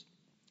purposes,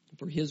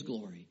 for his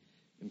glory,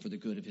 and for the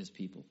good of his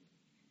people.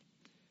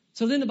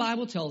 So then the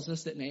Bible tells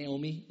us that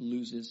Naomi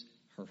loses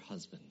her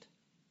husband.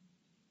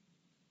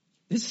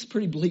 This is a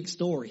pretty bleak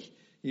story.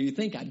 You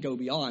think I'd go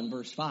beyond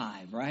verse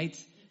 5, right?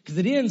 Because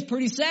it ends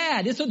pretty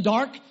sad. It's a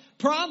dark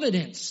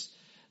providence.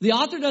 The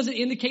author doesn't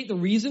indicate the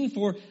reason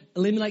for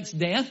Elimelech's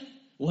death.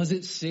 Was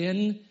it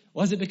sin?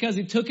 Was it because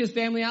he took his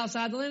family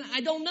outside the land?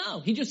 I don't know.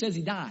 He just says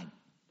he died.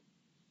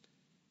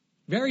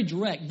 Very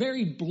direct,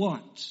 very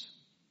blunt.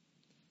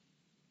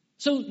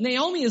 So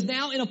Naomi is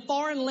now in a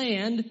foreign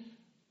land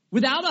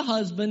without a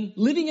husband,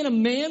 living in a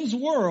man's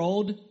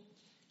world,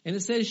 and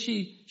it says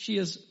she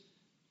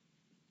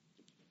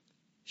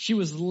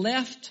was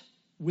left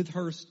with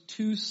her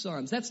 2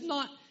 sons. That's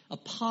not a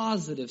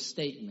positive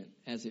statement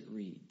as it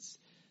reads.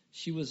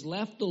 She was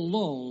left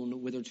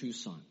alone with her 2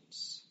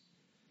 sons.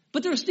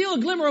 But there's still a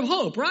glimmer of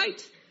hope,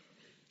 right?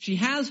 She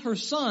has her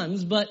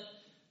sons, but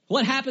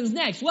what happens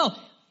next? Well,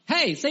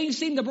 hey, things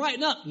seem to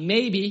brighten up.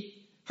 Maybe.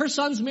 Her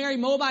sons marry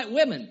Moabite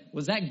women.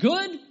 Was that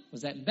good?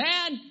 Was that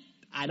bad?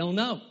 I don't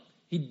know.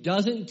 He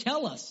doesn't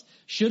tell us.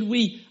 Should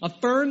we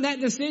affirm that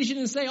decision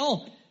and say,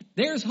 oh,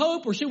 there's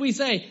hope? Or should we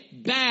say,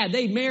 bad,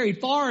 they married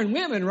foreign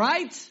women,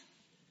 right?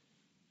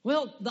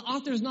 Well, the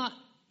author's not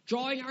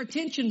drawing our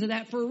attention to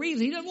that for a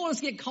reason. He doesn't want us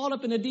to get caught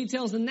up in the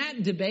details in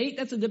that debate.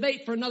 That's a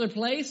debate for another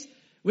place.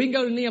 We can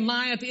go to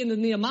Nehemiah at the end of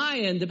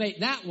Nehemiah and debate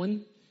that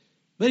one.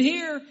 But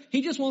here,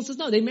 he just wants us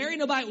to know. They married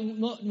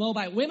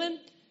Moabite women.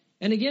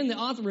 And again, the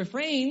author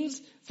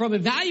refrains from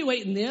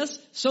evaluating this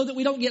so that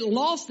we don't get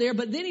lost there.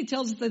 But then he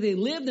tells us that they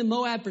lived in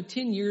Moab for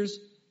 10 years.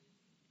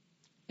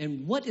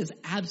 And what is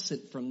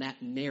absent from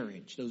that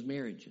marriage, those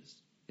marriages?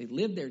 They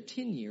lived there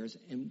 10 years,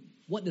 and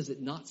what does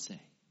it not say?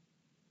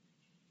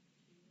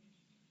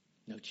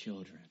 No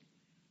children.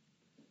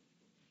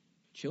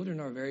 Children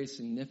are a very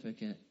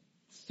significant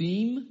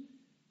theme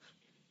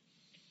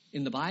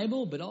in the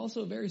Bible, but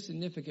also very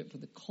significant for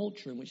the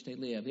culture in which they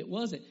lived.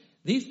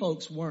 These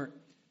folks weren't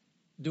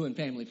doing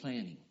family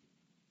planning,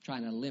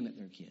 trying to limit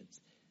their kids.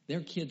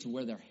 Their kids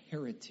were their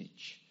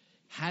heritage.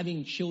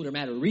 Having children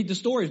mattered. Read the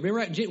stories.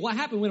 Remember what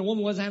happened when a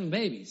woman wasn't having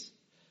babies?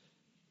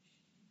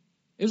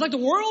 It was like the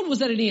world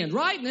was at an end,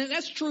 right? And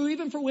that's true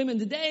even for women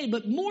today,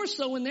 but more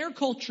so in their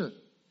culture.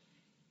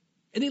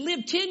 And they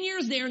lived 10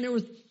 years there, and there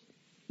was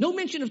no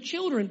mention of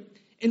children.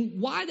 And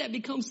why that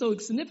becomes so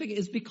significant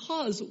is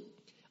because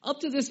up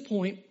to this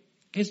point,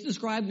 it's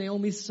described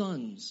Naomi's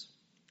sons.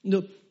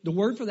 The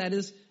word for that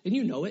is, and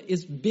you know it,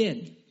 is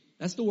Ben.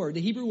 That's the word.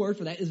 The Hebrew word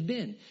for that is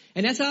Ben.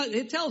 And that's how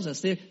it tells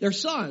us. They're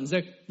sons.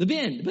 They're the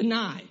Ben,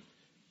 Benai.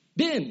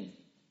 Ben,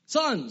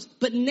 sons.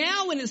 But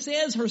now when it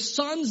says her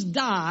sons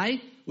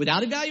die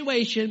without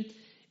evaluation,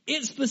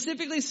 it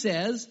specifically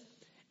says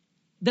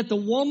that the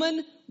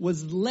woman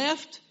was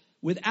left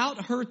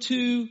without her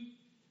 2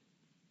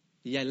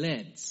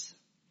 Yeleds.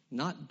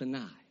 Not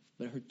Benai,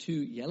 but her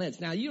 2 Yeleds.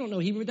 Now, you don't know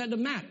Hebrew, that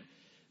doesn't matter.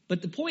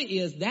 But the point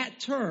is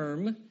that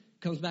term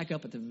comes back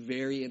up at the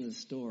very end of the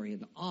story,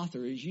 and the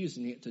author is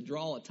using it to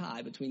draw a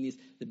tie between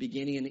the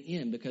beginning and the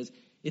end, because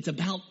it's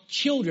about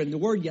children. The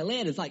word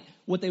Yeled is like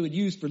what they would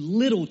use for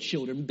little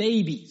children,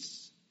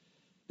 babies.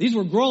 These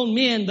were grown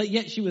men, but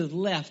yet she was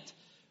left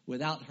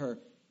without her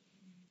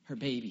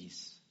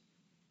babies.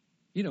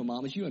 You know,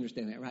 mamas, you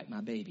understand that, right?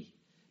 My baby.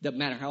 Doesn't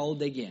matter how old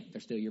they get,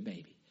 they're still your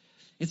baby.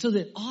 And so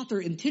the author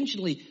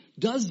intentionally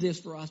does this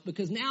for us,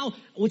 because now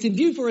what's in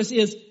view for us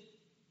is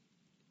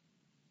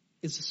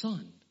the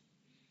son.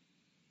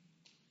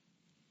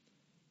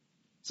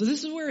 So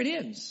this is where it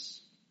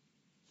ends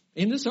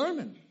in the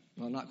sermon.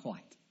 Well, not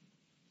quite.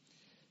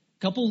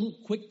 Couple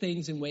quick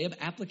things in way of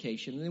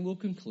application, and then we'll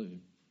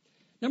conclude.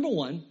 Number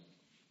one,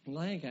 well,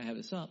 I think I have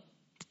this up.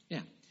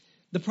 Yeah.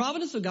 The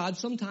providence of God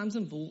sometimes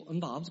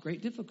involves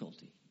great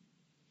difficulty.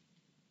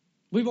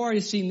 We've already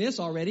seen this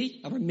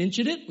already. I've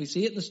mentioned it. We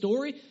see it in the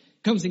story.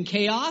 It comes in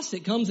chaos.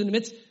 It comes in the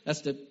midst.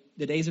 That's the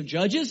days of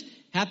Judges.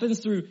 Happens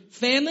through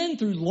famine,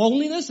 through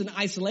loneliness and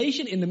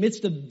isolation, in the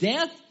midst of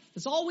death.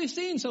 That's all we've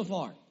seen so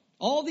far.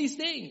 All these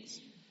things.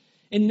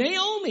 And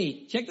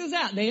Naomi, check this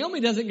out. Naomi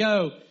doesn't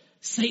go,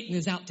 Satan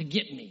is out to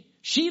get me.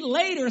 She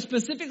later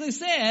specifically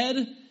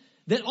said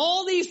that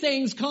all these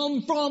things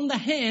come from the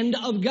hand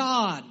of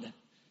God.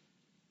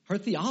 Her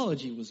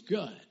theology was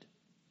good.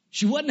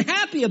 She wasn't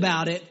happy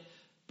about it,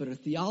 but her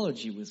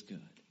theology was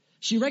good.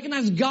 She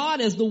recognized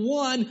God as the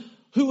one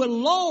who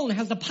alone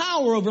has the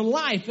power over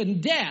life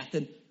and death.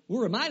 And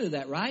we're reminded of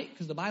that, right?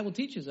 Because the Bible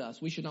teaches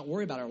us we should not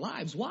worry about our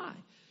lives. Why?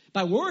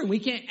 By worrying, we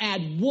can't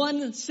add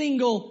one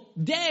single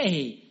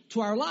day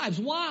to our lives.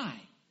 Why?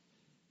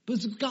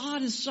 Because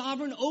God is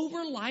sovereign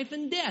over life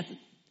and death.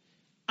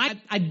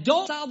 I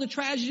don't solve the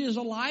tragedies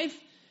of life,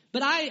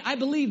 but I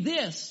believe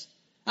this.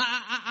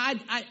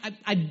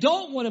 I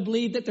don't want to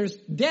believe that there's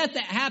death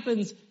that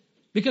happens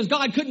because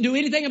God couldn't do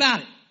anything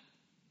about it.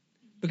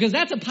 Because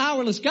that's a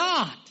powerless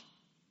God.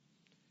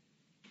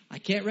 I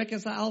can't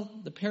reconcile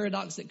the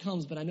paradox that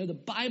comes, but I know the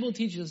Bible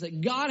teaches us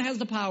that God has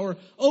the power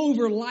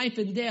over life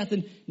and death.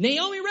 And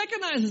Naomi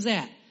recognizes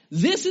that.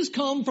 This has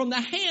come from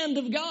the hand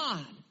of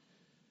God.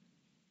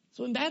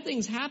 So when bad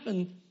things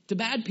happen to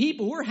bad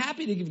people, we're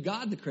happy to give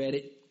God the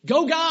credit.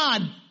 Go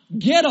God,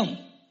 get them,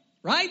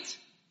 right?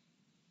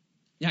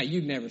 Yeah,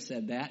 you've never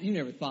said that. You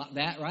never thought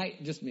that,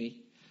 right? Just me.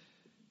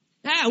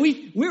 Yeah,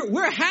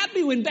 we're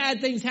happy when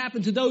bad things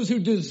happen to those who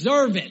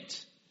deserve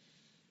it.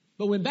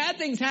 But when bad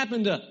things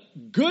happen to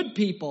good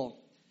people,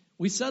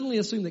 we suddenly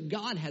assume that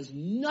God has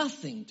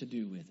nothing to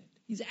do with it.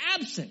 He's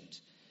absent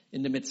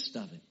in the midst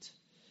of it.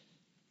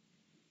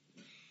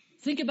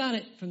 Think about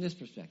it from this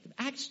perspective.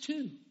 Acts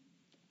 2.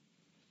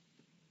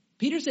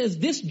 Peter says,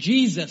 this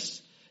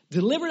Jesus,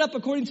 delivered up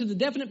according to the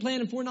definite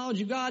plan and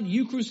foreknowledge of God,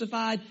 you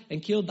crucified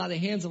and killed by the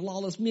hands of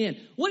lawless men.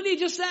 What did he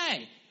just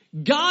say?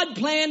 God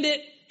planned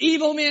it.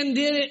 Evil men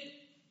did it.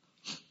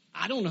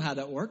 I don't know how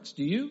that works.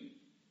 Do you?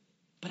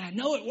 But I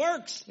know it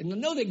works. And I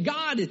know that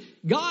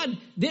God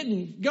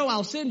didn't go,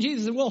 I'll send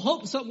Jesus and we'll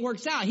hope something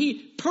works out. He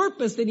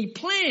purposed and he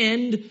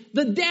planned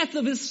the death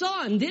of his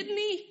son, didn't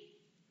he?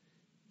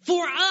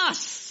 For us,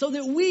 so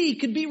that we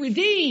could be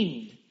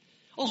redeemed.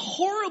 A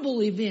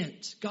horrible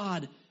event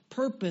God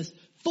purposed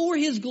for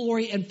his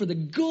glory and for the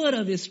good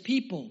of his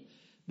people.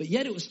 But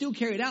yet it was still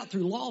carried out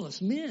through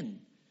lawless men,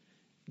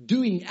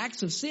 doing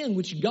acts of sin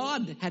which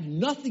God had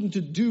nothing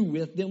to do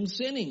with them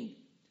sinning.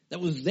 That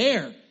was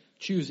their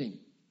choosing.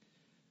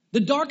 The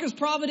darkest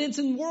providence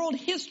in world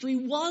history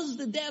was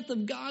the death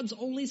of God's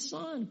only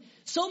son.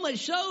 So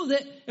much so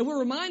that, and we're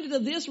reminded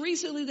of this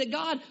recently, that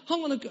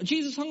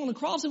Jesus hung on the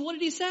cross, and what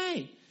did he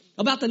say?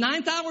 About the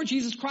 9th hour,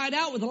 Jesus cried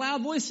out with a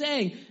loud voice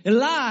saying,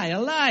 Eli,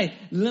 Eli,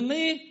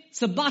 lema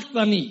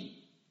sabachthani.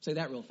 Say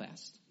that real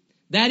fast.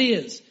 That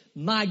is,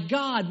 my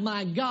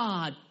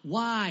God,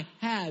 why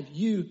have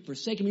you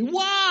forsaken me?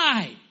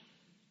 Why?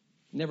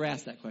 Never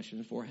asked that question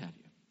before, have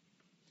you?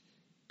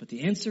 But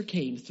the answer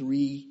came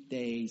 3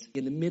 days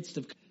in the midst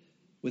of,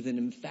 with an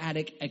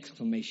emphatic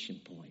exclamation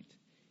point.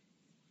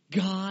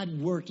 God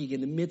working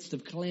in the midst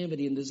of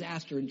calamity and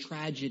disaster and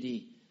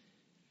tragedy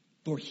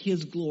for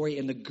his glory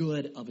and the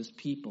good of his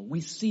people. We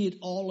see it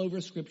all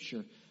over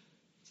Scripture.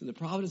 So the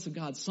providence of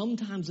God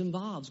sometimes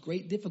involves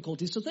great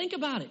difficulty. So think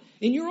about it.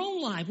 In your own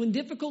life, when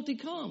difficulty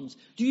comes,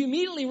 do you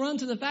immediately run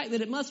to the fact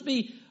that it must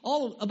be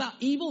all about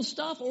evil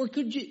stuff? Or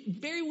could you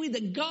very well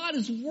that God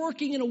is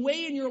working in a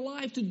way in your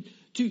life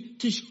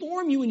to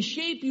form you and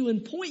shape you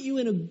and point you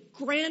in a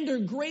grander,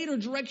 greater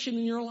direction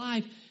in your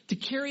life to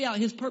carry out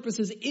his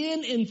purposes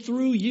in and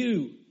through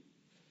you?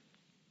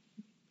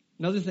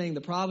 Another thing, the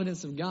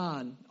providence of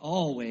God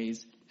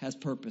always has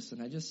purpose,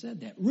 and I just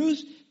said that.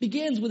 Ruth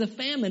begins with a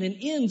famine and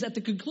ends at the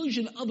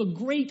conclusion of a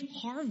great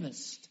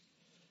harvest.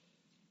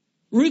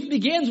 Ruth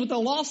begins with the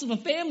loss of a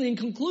family and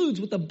concludes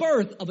with the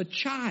birth of a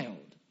child.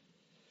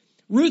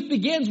 Ruth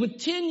begins with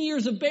 10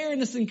 years of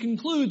barrenness and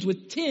concludes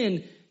with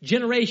 10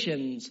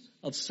 generations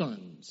of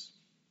sons.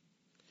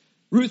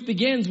 Ruth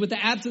begins with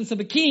the absence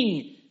of a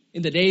king.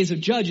 In the days of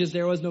Judges,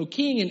 there was no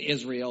king in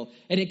Israel,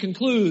 and it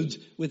concludes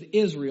with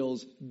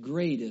Israel's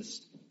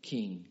greatest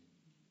king.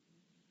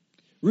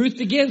 Ruth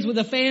begins with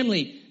a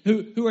family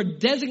who are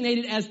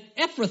designated as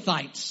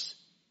Ephrathites.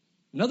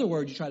 Another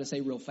word you try to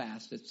say real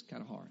fast. It's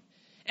kind of hard.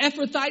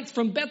 Ephrathites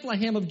from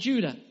Bethlehem of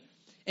Judah.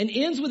 And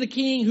ends with a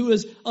king who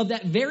is of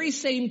that very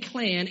same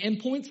clan and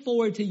points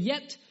forward to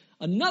yet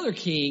another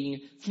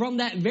king from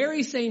that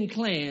very same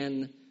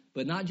clan,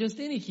 but not just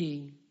any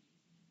king,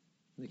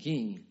 the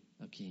King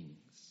of Kings.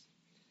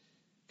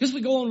 Because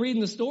we go on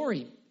reading the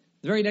story,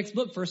 the very next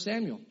book, 1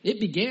 Samuel, it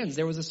begins,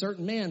 there was a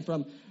certain man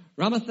from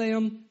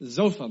Ramathaim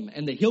Zophim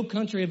and the hill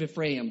country of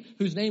Ephraim,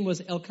 whose name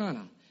was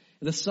Elkanah,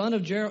 the son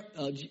of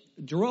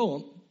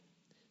Jeroam,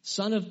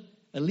 son of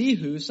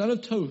Elihu, son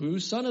of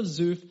Tohu, son of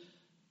Zuph,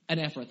 an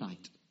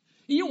Ephrathite.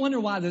 You wonder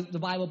why the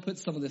Bible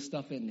puts some of this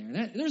stuff in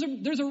there.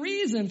 There's a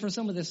reason for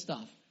some of this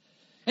stuff.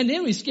 And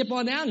then we skip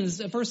on down in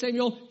 1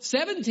 Samuel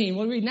 17.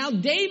 When we read, now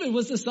David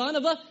was the son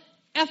of a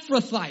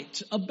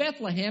Ephrathite of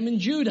Bethlehem in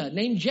Judah,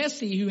 named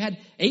Jesse, who had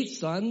 8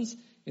 sons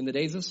in the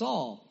days of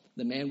Saul.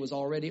 The man was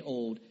already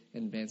old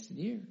and advanced in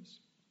years.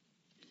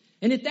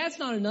 And if that's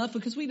not enough,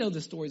 because we know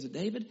the stories of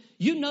David,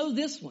 you know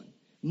this one.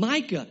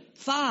 Micah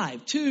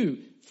 5, 2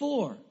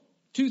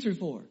 through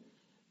 4.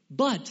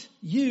 But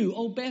you,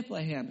 O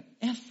Bethlehem,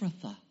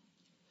 Ephrathah,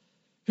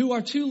 who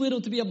are too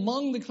little to be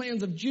among the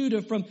clans of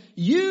Judah, from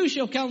you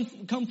shall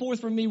come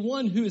forth from me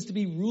one who is to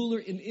be ruler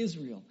in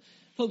Israel.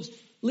 Folks,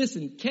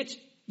 listen, catch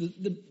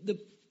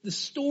the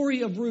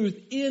story of Ruth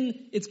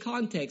in its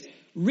context,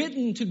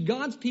 written to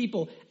God's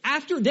people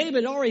after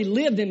David already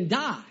lived and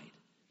died.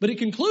 But it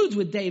concludes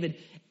with David.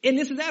 And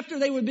this is after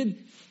they had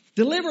been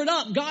delivered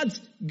up.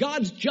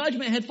 God's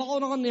judgment had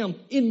fallen on them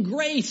in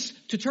grace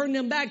to turn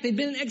them back. They'd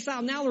been in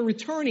exile. Now they're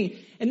returning.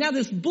 And now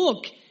this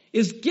book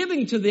is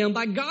giving to them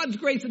by God's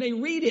grace, and they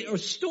read it, a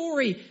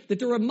story that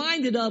they're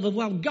reminded of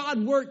how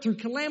God worked through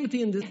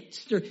calamity and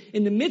disaster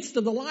in the midst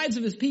of the lives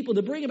of his people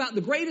to bring about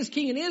the greatest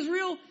king in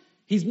Israel.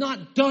 He's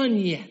not done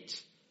yet.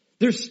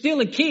 There's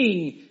still a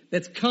king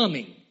that's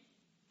coming.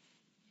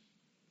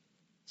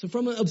 So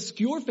from an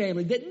obscure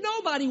family that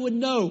nobody would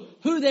know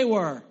who they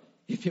were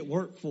if it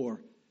weren't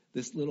for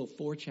this little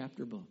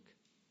 4-chapter book.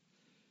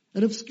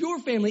 An obscure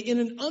family in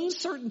an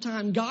uncertain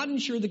time, God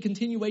ensured the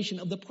continuation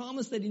of the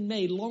promise that he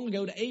made long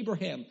ago to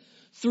Abraham.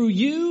 Through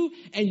you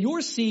and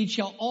your seed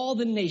shall all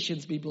the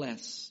nations be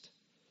blessed.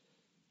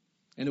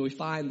 And we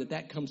find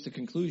that comes to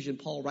conclusion.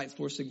 Paul writes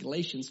for us in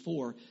Galatians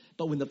 4.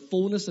 But when the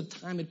fullness of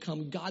time had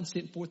come, God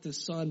sent forth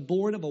his son,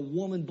 born of a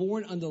woman,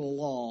 born under the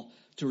law,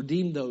 to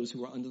redeem those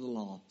who were under the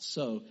law,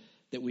 so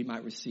that we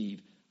might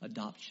receive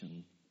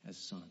adoption as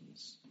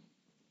sons.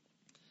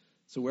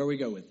 So where we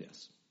go with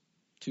this?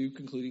 2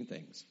 concluding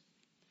things.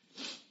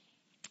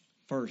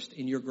 First,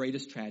 in your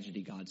greatest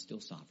tragedy, God's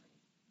still sovereign.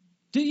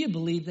 Do you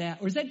believe that?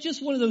 Or is that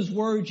just one of those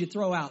words you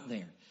throw out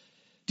there?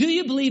 Do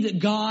you believe that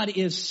God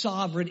is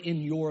sovereign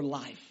in your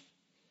life?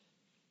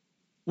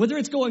 Whether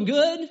it's going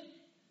good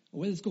or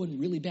whether it's going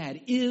really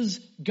bad, is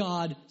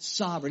God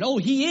sovereign? Oh,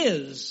 he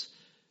is.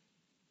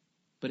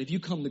 But if you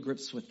come to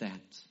grips with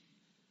that,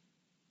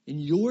 in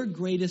your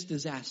greatest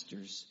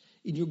disasters,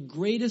 in your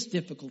greatest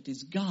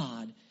difficulties,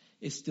 God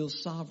is still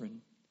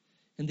sovereign.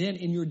 And then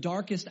in your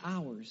darkest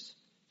hours,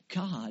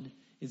 God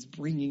is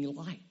bringing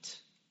light.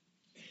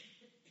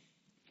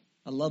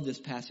 I love this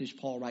passage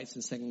Paul writes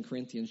in 2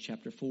 Corinthians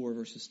chapter 4,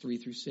 verses 3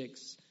 through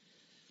 6.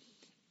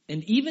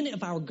 And even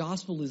if our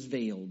gospel is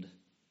veiled,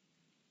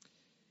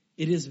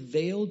 it is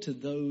veiled to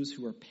those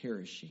who are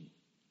perishing.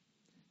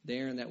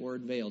 There in that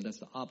word veiled, that's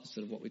the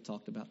opposite of what we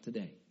talked about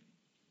today.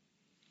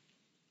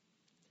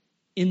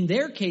 In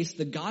their case,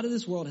 the God of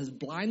this world has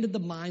blinded the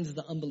minds of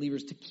the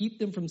unbelievers to keep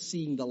them from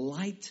seeing the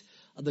light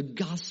of the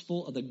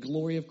gospel of the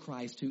glory of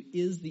Christ, who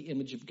is the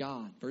image of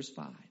God. Verse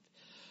 5.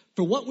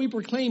 For what we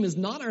proclaim is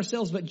not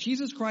ourselves, but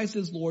Jesus Christ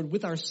is Lord,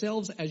 with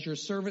ourselves as your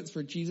servants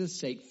for Jesus'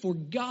 sake. For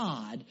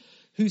God,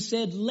 who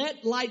said,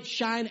 let light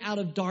shine out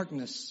of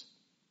darkness,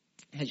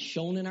 has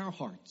shone in our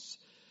hearts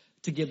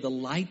to give the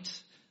light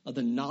of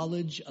the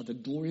knowledge of the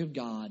glory of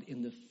God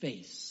in the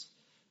face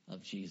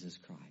of Jesus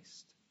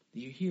Christ. Do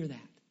you hear that?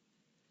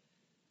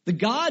 The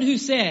God who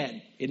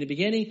said in the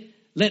beginning,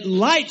 let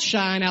light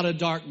shine out of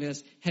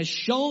darkness, has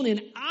shone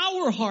in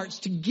our hearts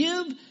to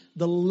give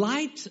the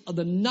light of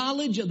the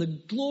knowledge of the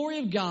glory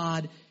of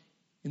God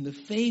in the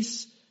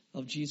face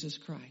of Jesus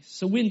Christ.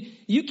 So when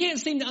you can't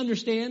seem to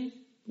understand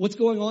what's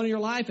going on in your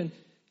life, and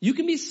you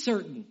can be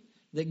certain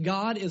that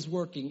God is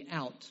working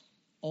out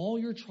all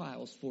your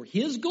trials for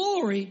his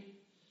glory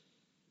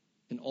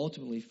and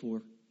ultimately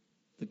for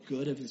the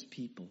good of his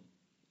people.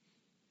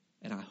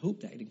 And I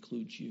hope that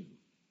includes you.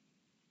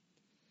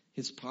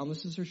 His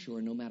promises are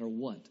sure no matter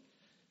what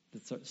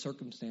the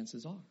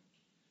circumstances are.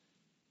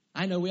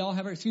 I know we all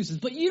have our excuses,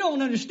 but you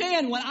don't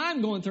understand what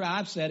I'm going through.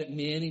 I've said it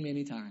many,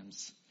 many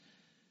times.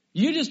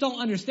 You just don't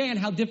understand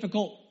how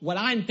difficult what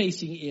I'm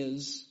facing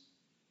is.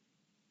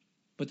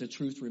 But the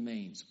truth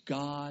remains.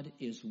 God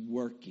is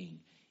working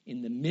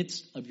in the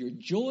midst of your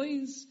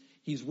joys.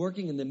 He's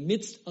working in the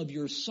midst of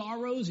your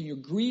sorrows and your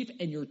grief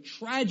and your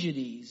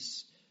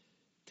tragedies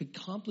to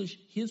accomplish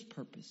his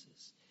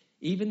purposes,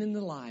 even in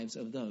the lives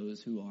of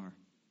those who are,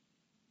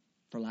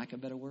 for lack of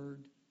a better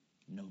word,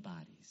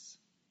 nobodies.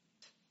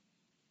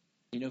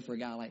 You know, for a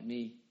guy like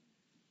me,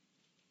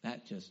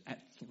 that thrills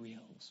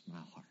my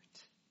heart.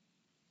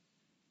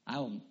 I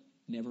will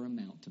never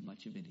amount to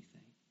much of anything.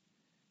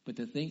 But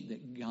to think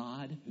that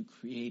God, who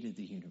created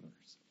the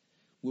universe,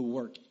 will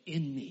work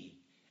in me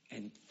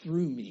and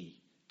through me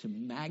to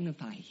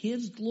magnify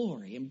his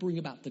glory and bring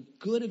about the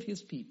good of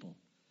his people.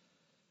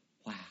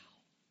 Wow.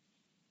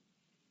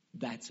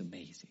 That's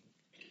amazing.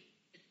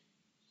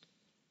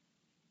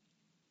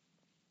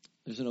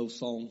 There's an old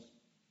song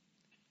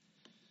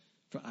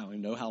from I don't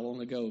even know how long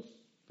ago,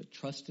 but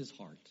Trust His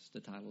Heart is the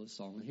title of the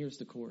song. And here's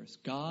the chorus.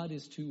 God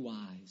is too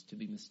wise to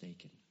be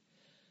mistaken.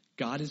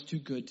 God is too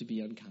good to be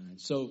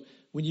unkind. So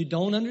when you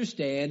don't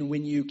understand,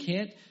 when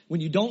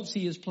you don't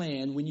see his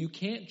plan, when you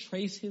can't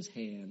trace his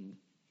hand,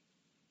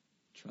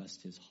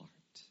 trust his heart.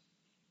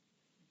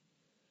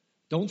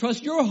 Don't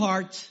trust your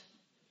heart.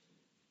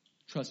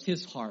 Trust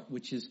his heart,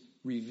 which is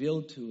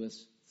revealed to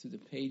us through the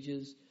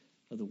pages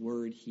of the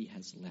word he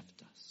has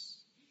left us.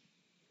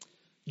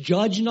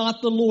 Judge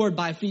not the Lord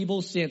by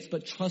feeble sense,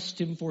 but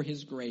trust him for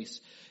his grace.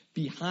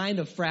 Behind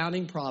a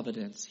frowning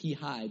providence, he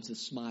hides a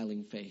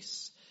smiling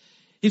face.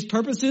 His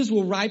purposes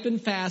will ripen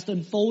fast,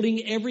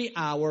 unfolding every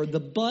hour. The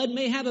bud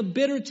may have a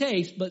bitter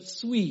taste, but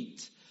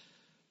sweet.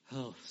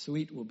 Oh,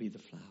 sweet will be the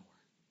flower.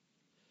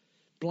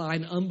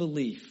 Blind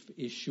unbelief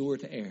is sure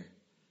to err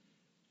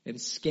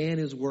and scan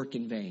his work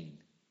in vain.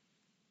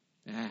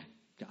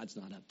 God's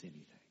not up to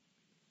anything.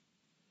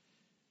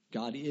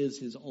 God is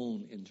his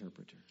own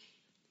interpreter,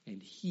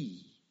 and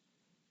he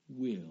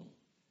will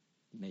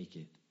make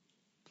it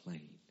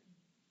plain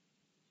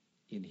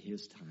in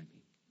his timing.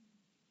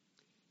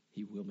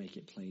 He will make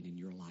it plain in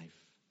your life,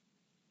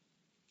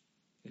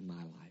 in my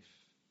life.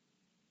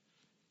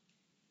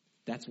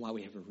 That's why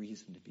we have a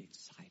reason to be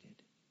excited.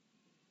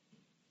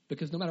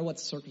 Because no matter what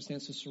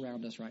circumstances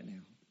surround us right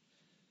now,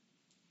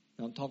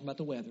 I'm talking about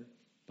the weather,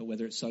 but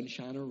whether it's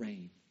sunshine or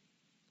rain,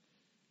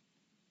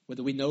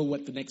 whether we know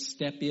what the next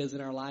step is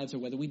in our lives or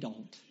whether we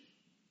don't,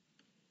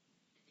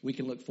 we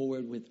can look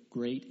forward with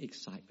great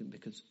excitement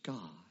because God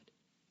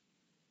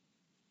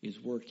is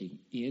working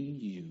in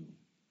you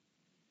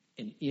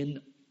and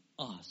in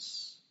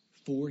us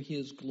for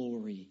his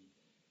glory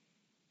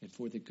and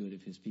for the good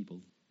of his people,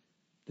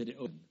 that it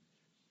opens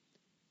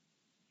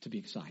to be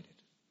excited.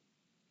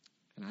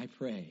 And I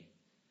pray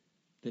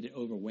that it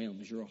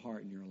overwhelms your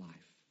heart and your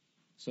life,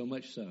 so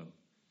much so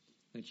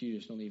that you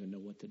just don't even know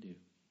what to do.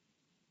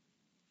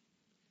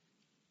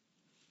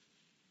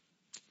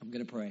 I'm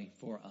going to pray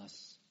for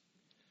us,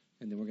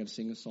 and then we're going to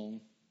sing a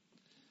song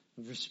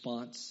of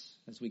response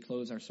as we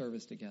close our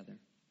service together.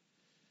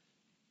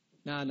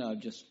 Now I know I've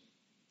just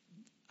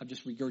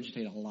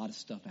regurgitated a lot of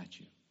stuff at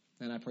you,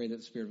 and I pray that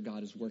the Spirit of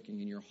God is working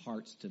in your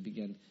hearts to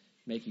begin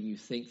making you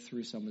think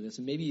through some of this,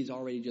 and maybe he's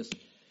already just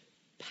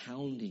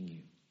pounding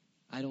you.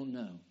 I don't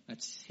know.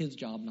 That's his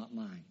job, not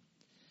mine.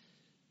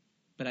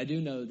 But I do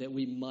know that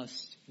we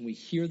must, when we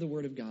hear the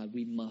word of God,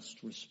 we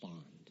must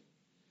respond.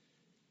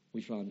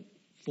 We respond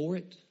for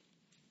it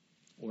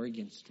or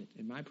against it.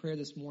 And my prayer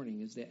this morning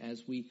is that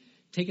as we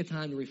take a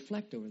time to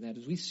reflect over that,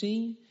 as we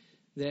sing,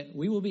 that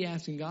we will be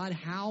asking God,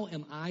 how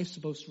am I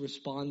supposed to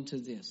respond to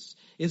this?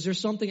 Is there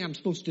something I'm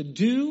supposed to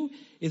do?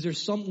 Is there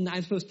something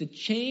I'm supposed to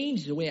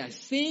change, the way I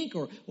think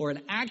or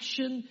an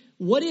action?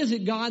 What is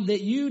it, God,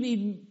 that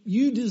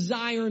you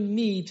desire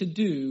me to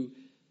do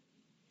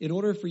in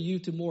order for you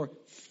to more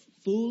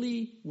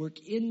fully work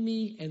in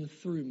me and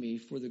through me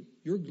for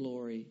your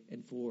glory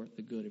and for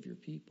the good of your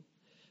people?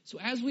 So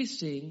as we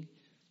sing,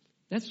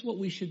 that's what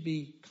we should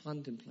be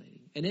contemplating.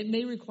 And it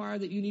may require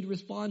that you need to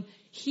respond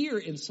here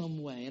in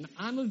some way. And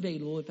I'm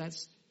available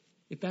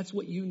if that's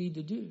what you need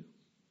to do.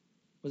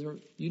 Whether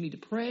you need to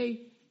pray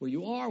where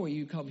you are, where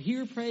you come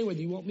here pray, whether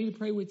you want me to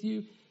pray with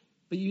you,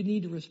 but you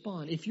need to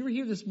respond. If you're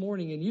here this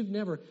morning and you've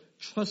never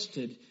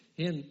trusted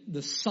in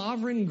the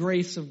sovereign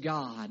grace of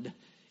God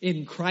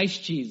in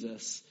Christ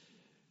Jesus,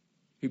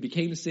 who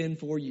became sin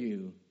for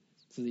you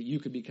so that you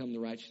could become the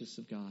righteousness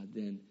of God,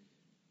 then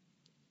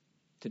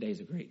today's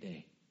a great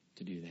day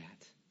to do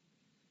that.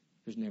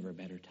 There's never a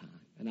better time.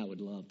 And I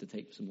would love to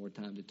take some more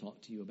time to talk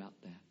to you about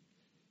that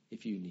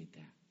if you need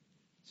that.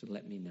 So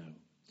let me know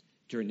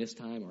during this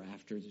time or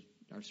after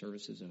our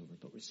service is over.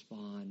 But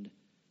respond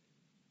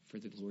for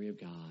the glory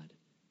of God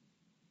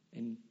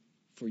and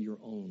for your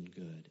own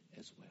good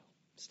as well.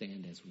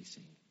 Stand as we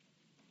sing.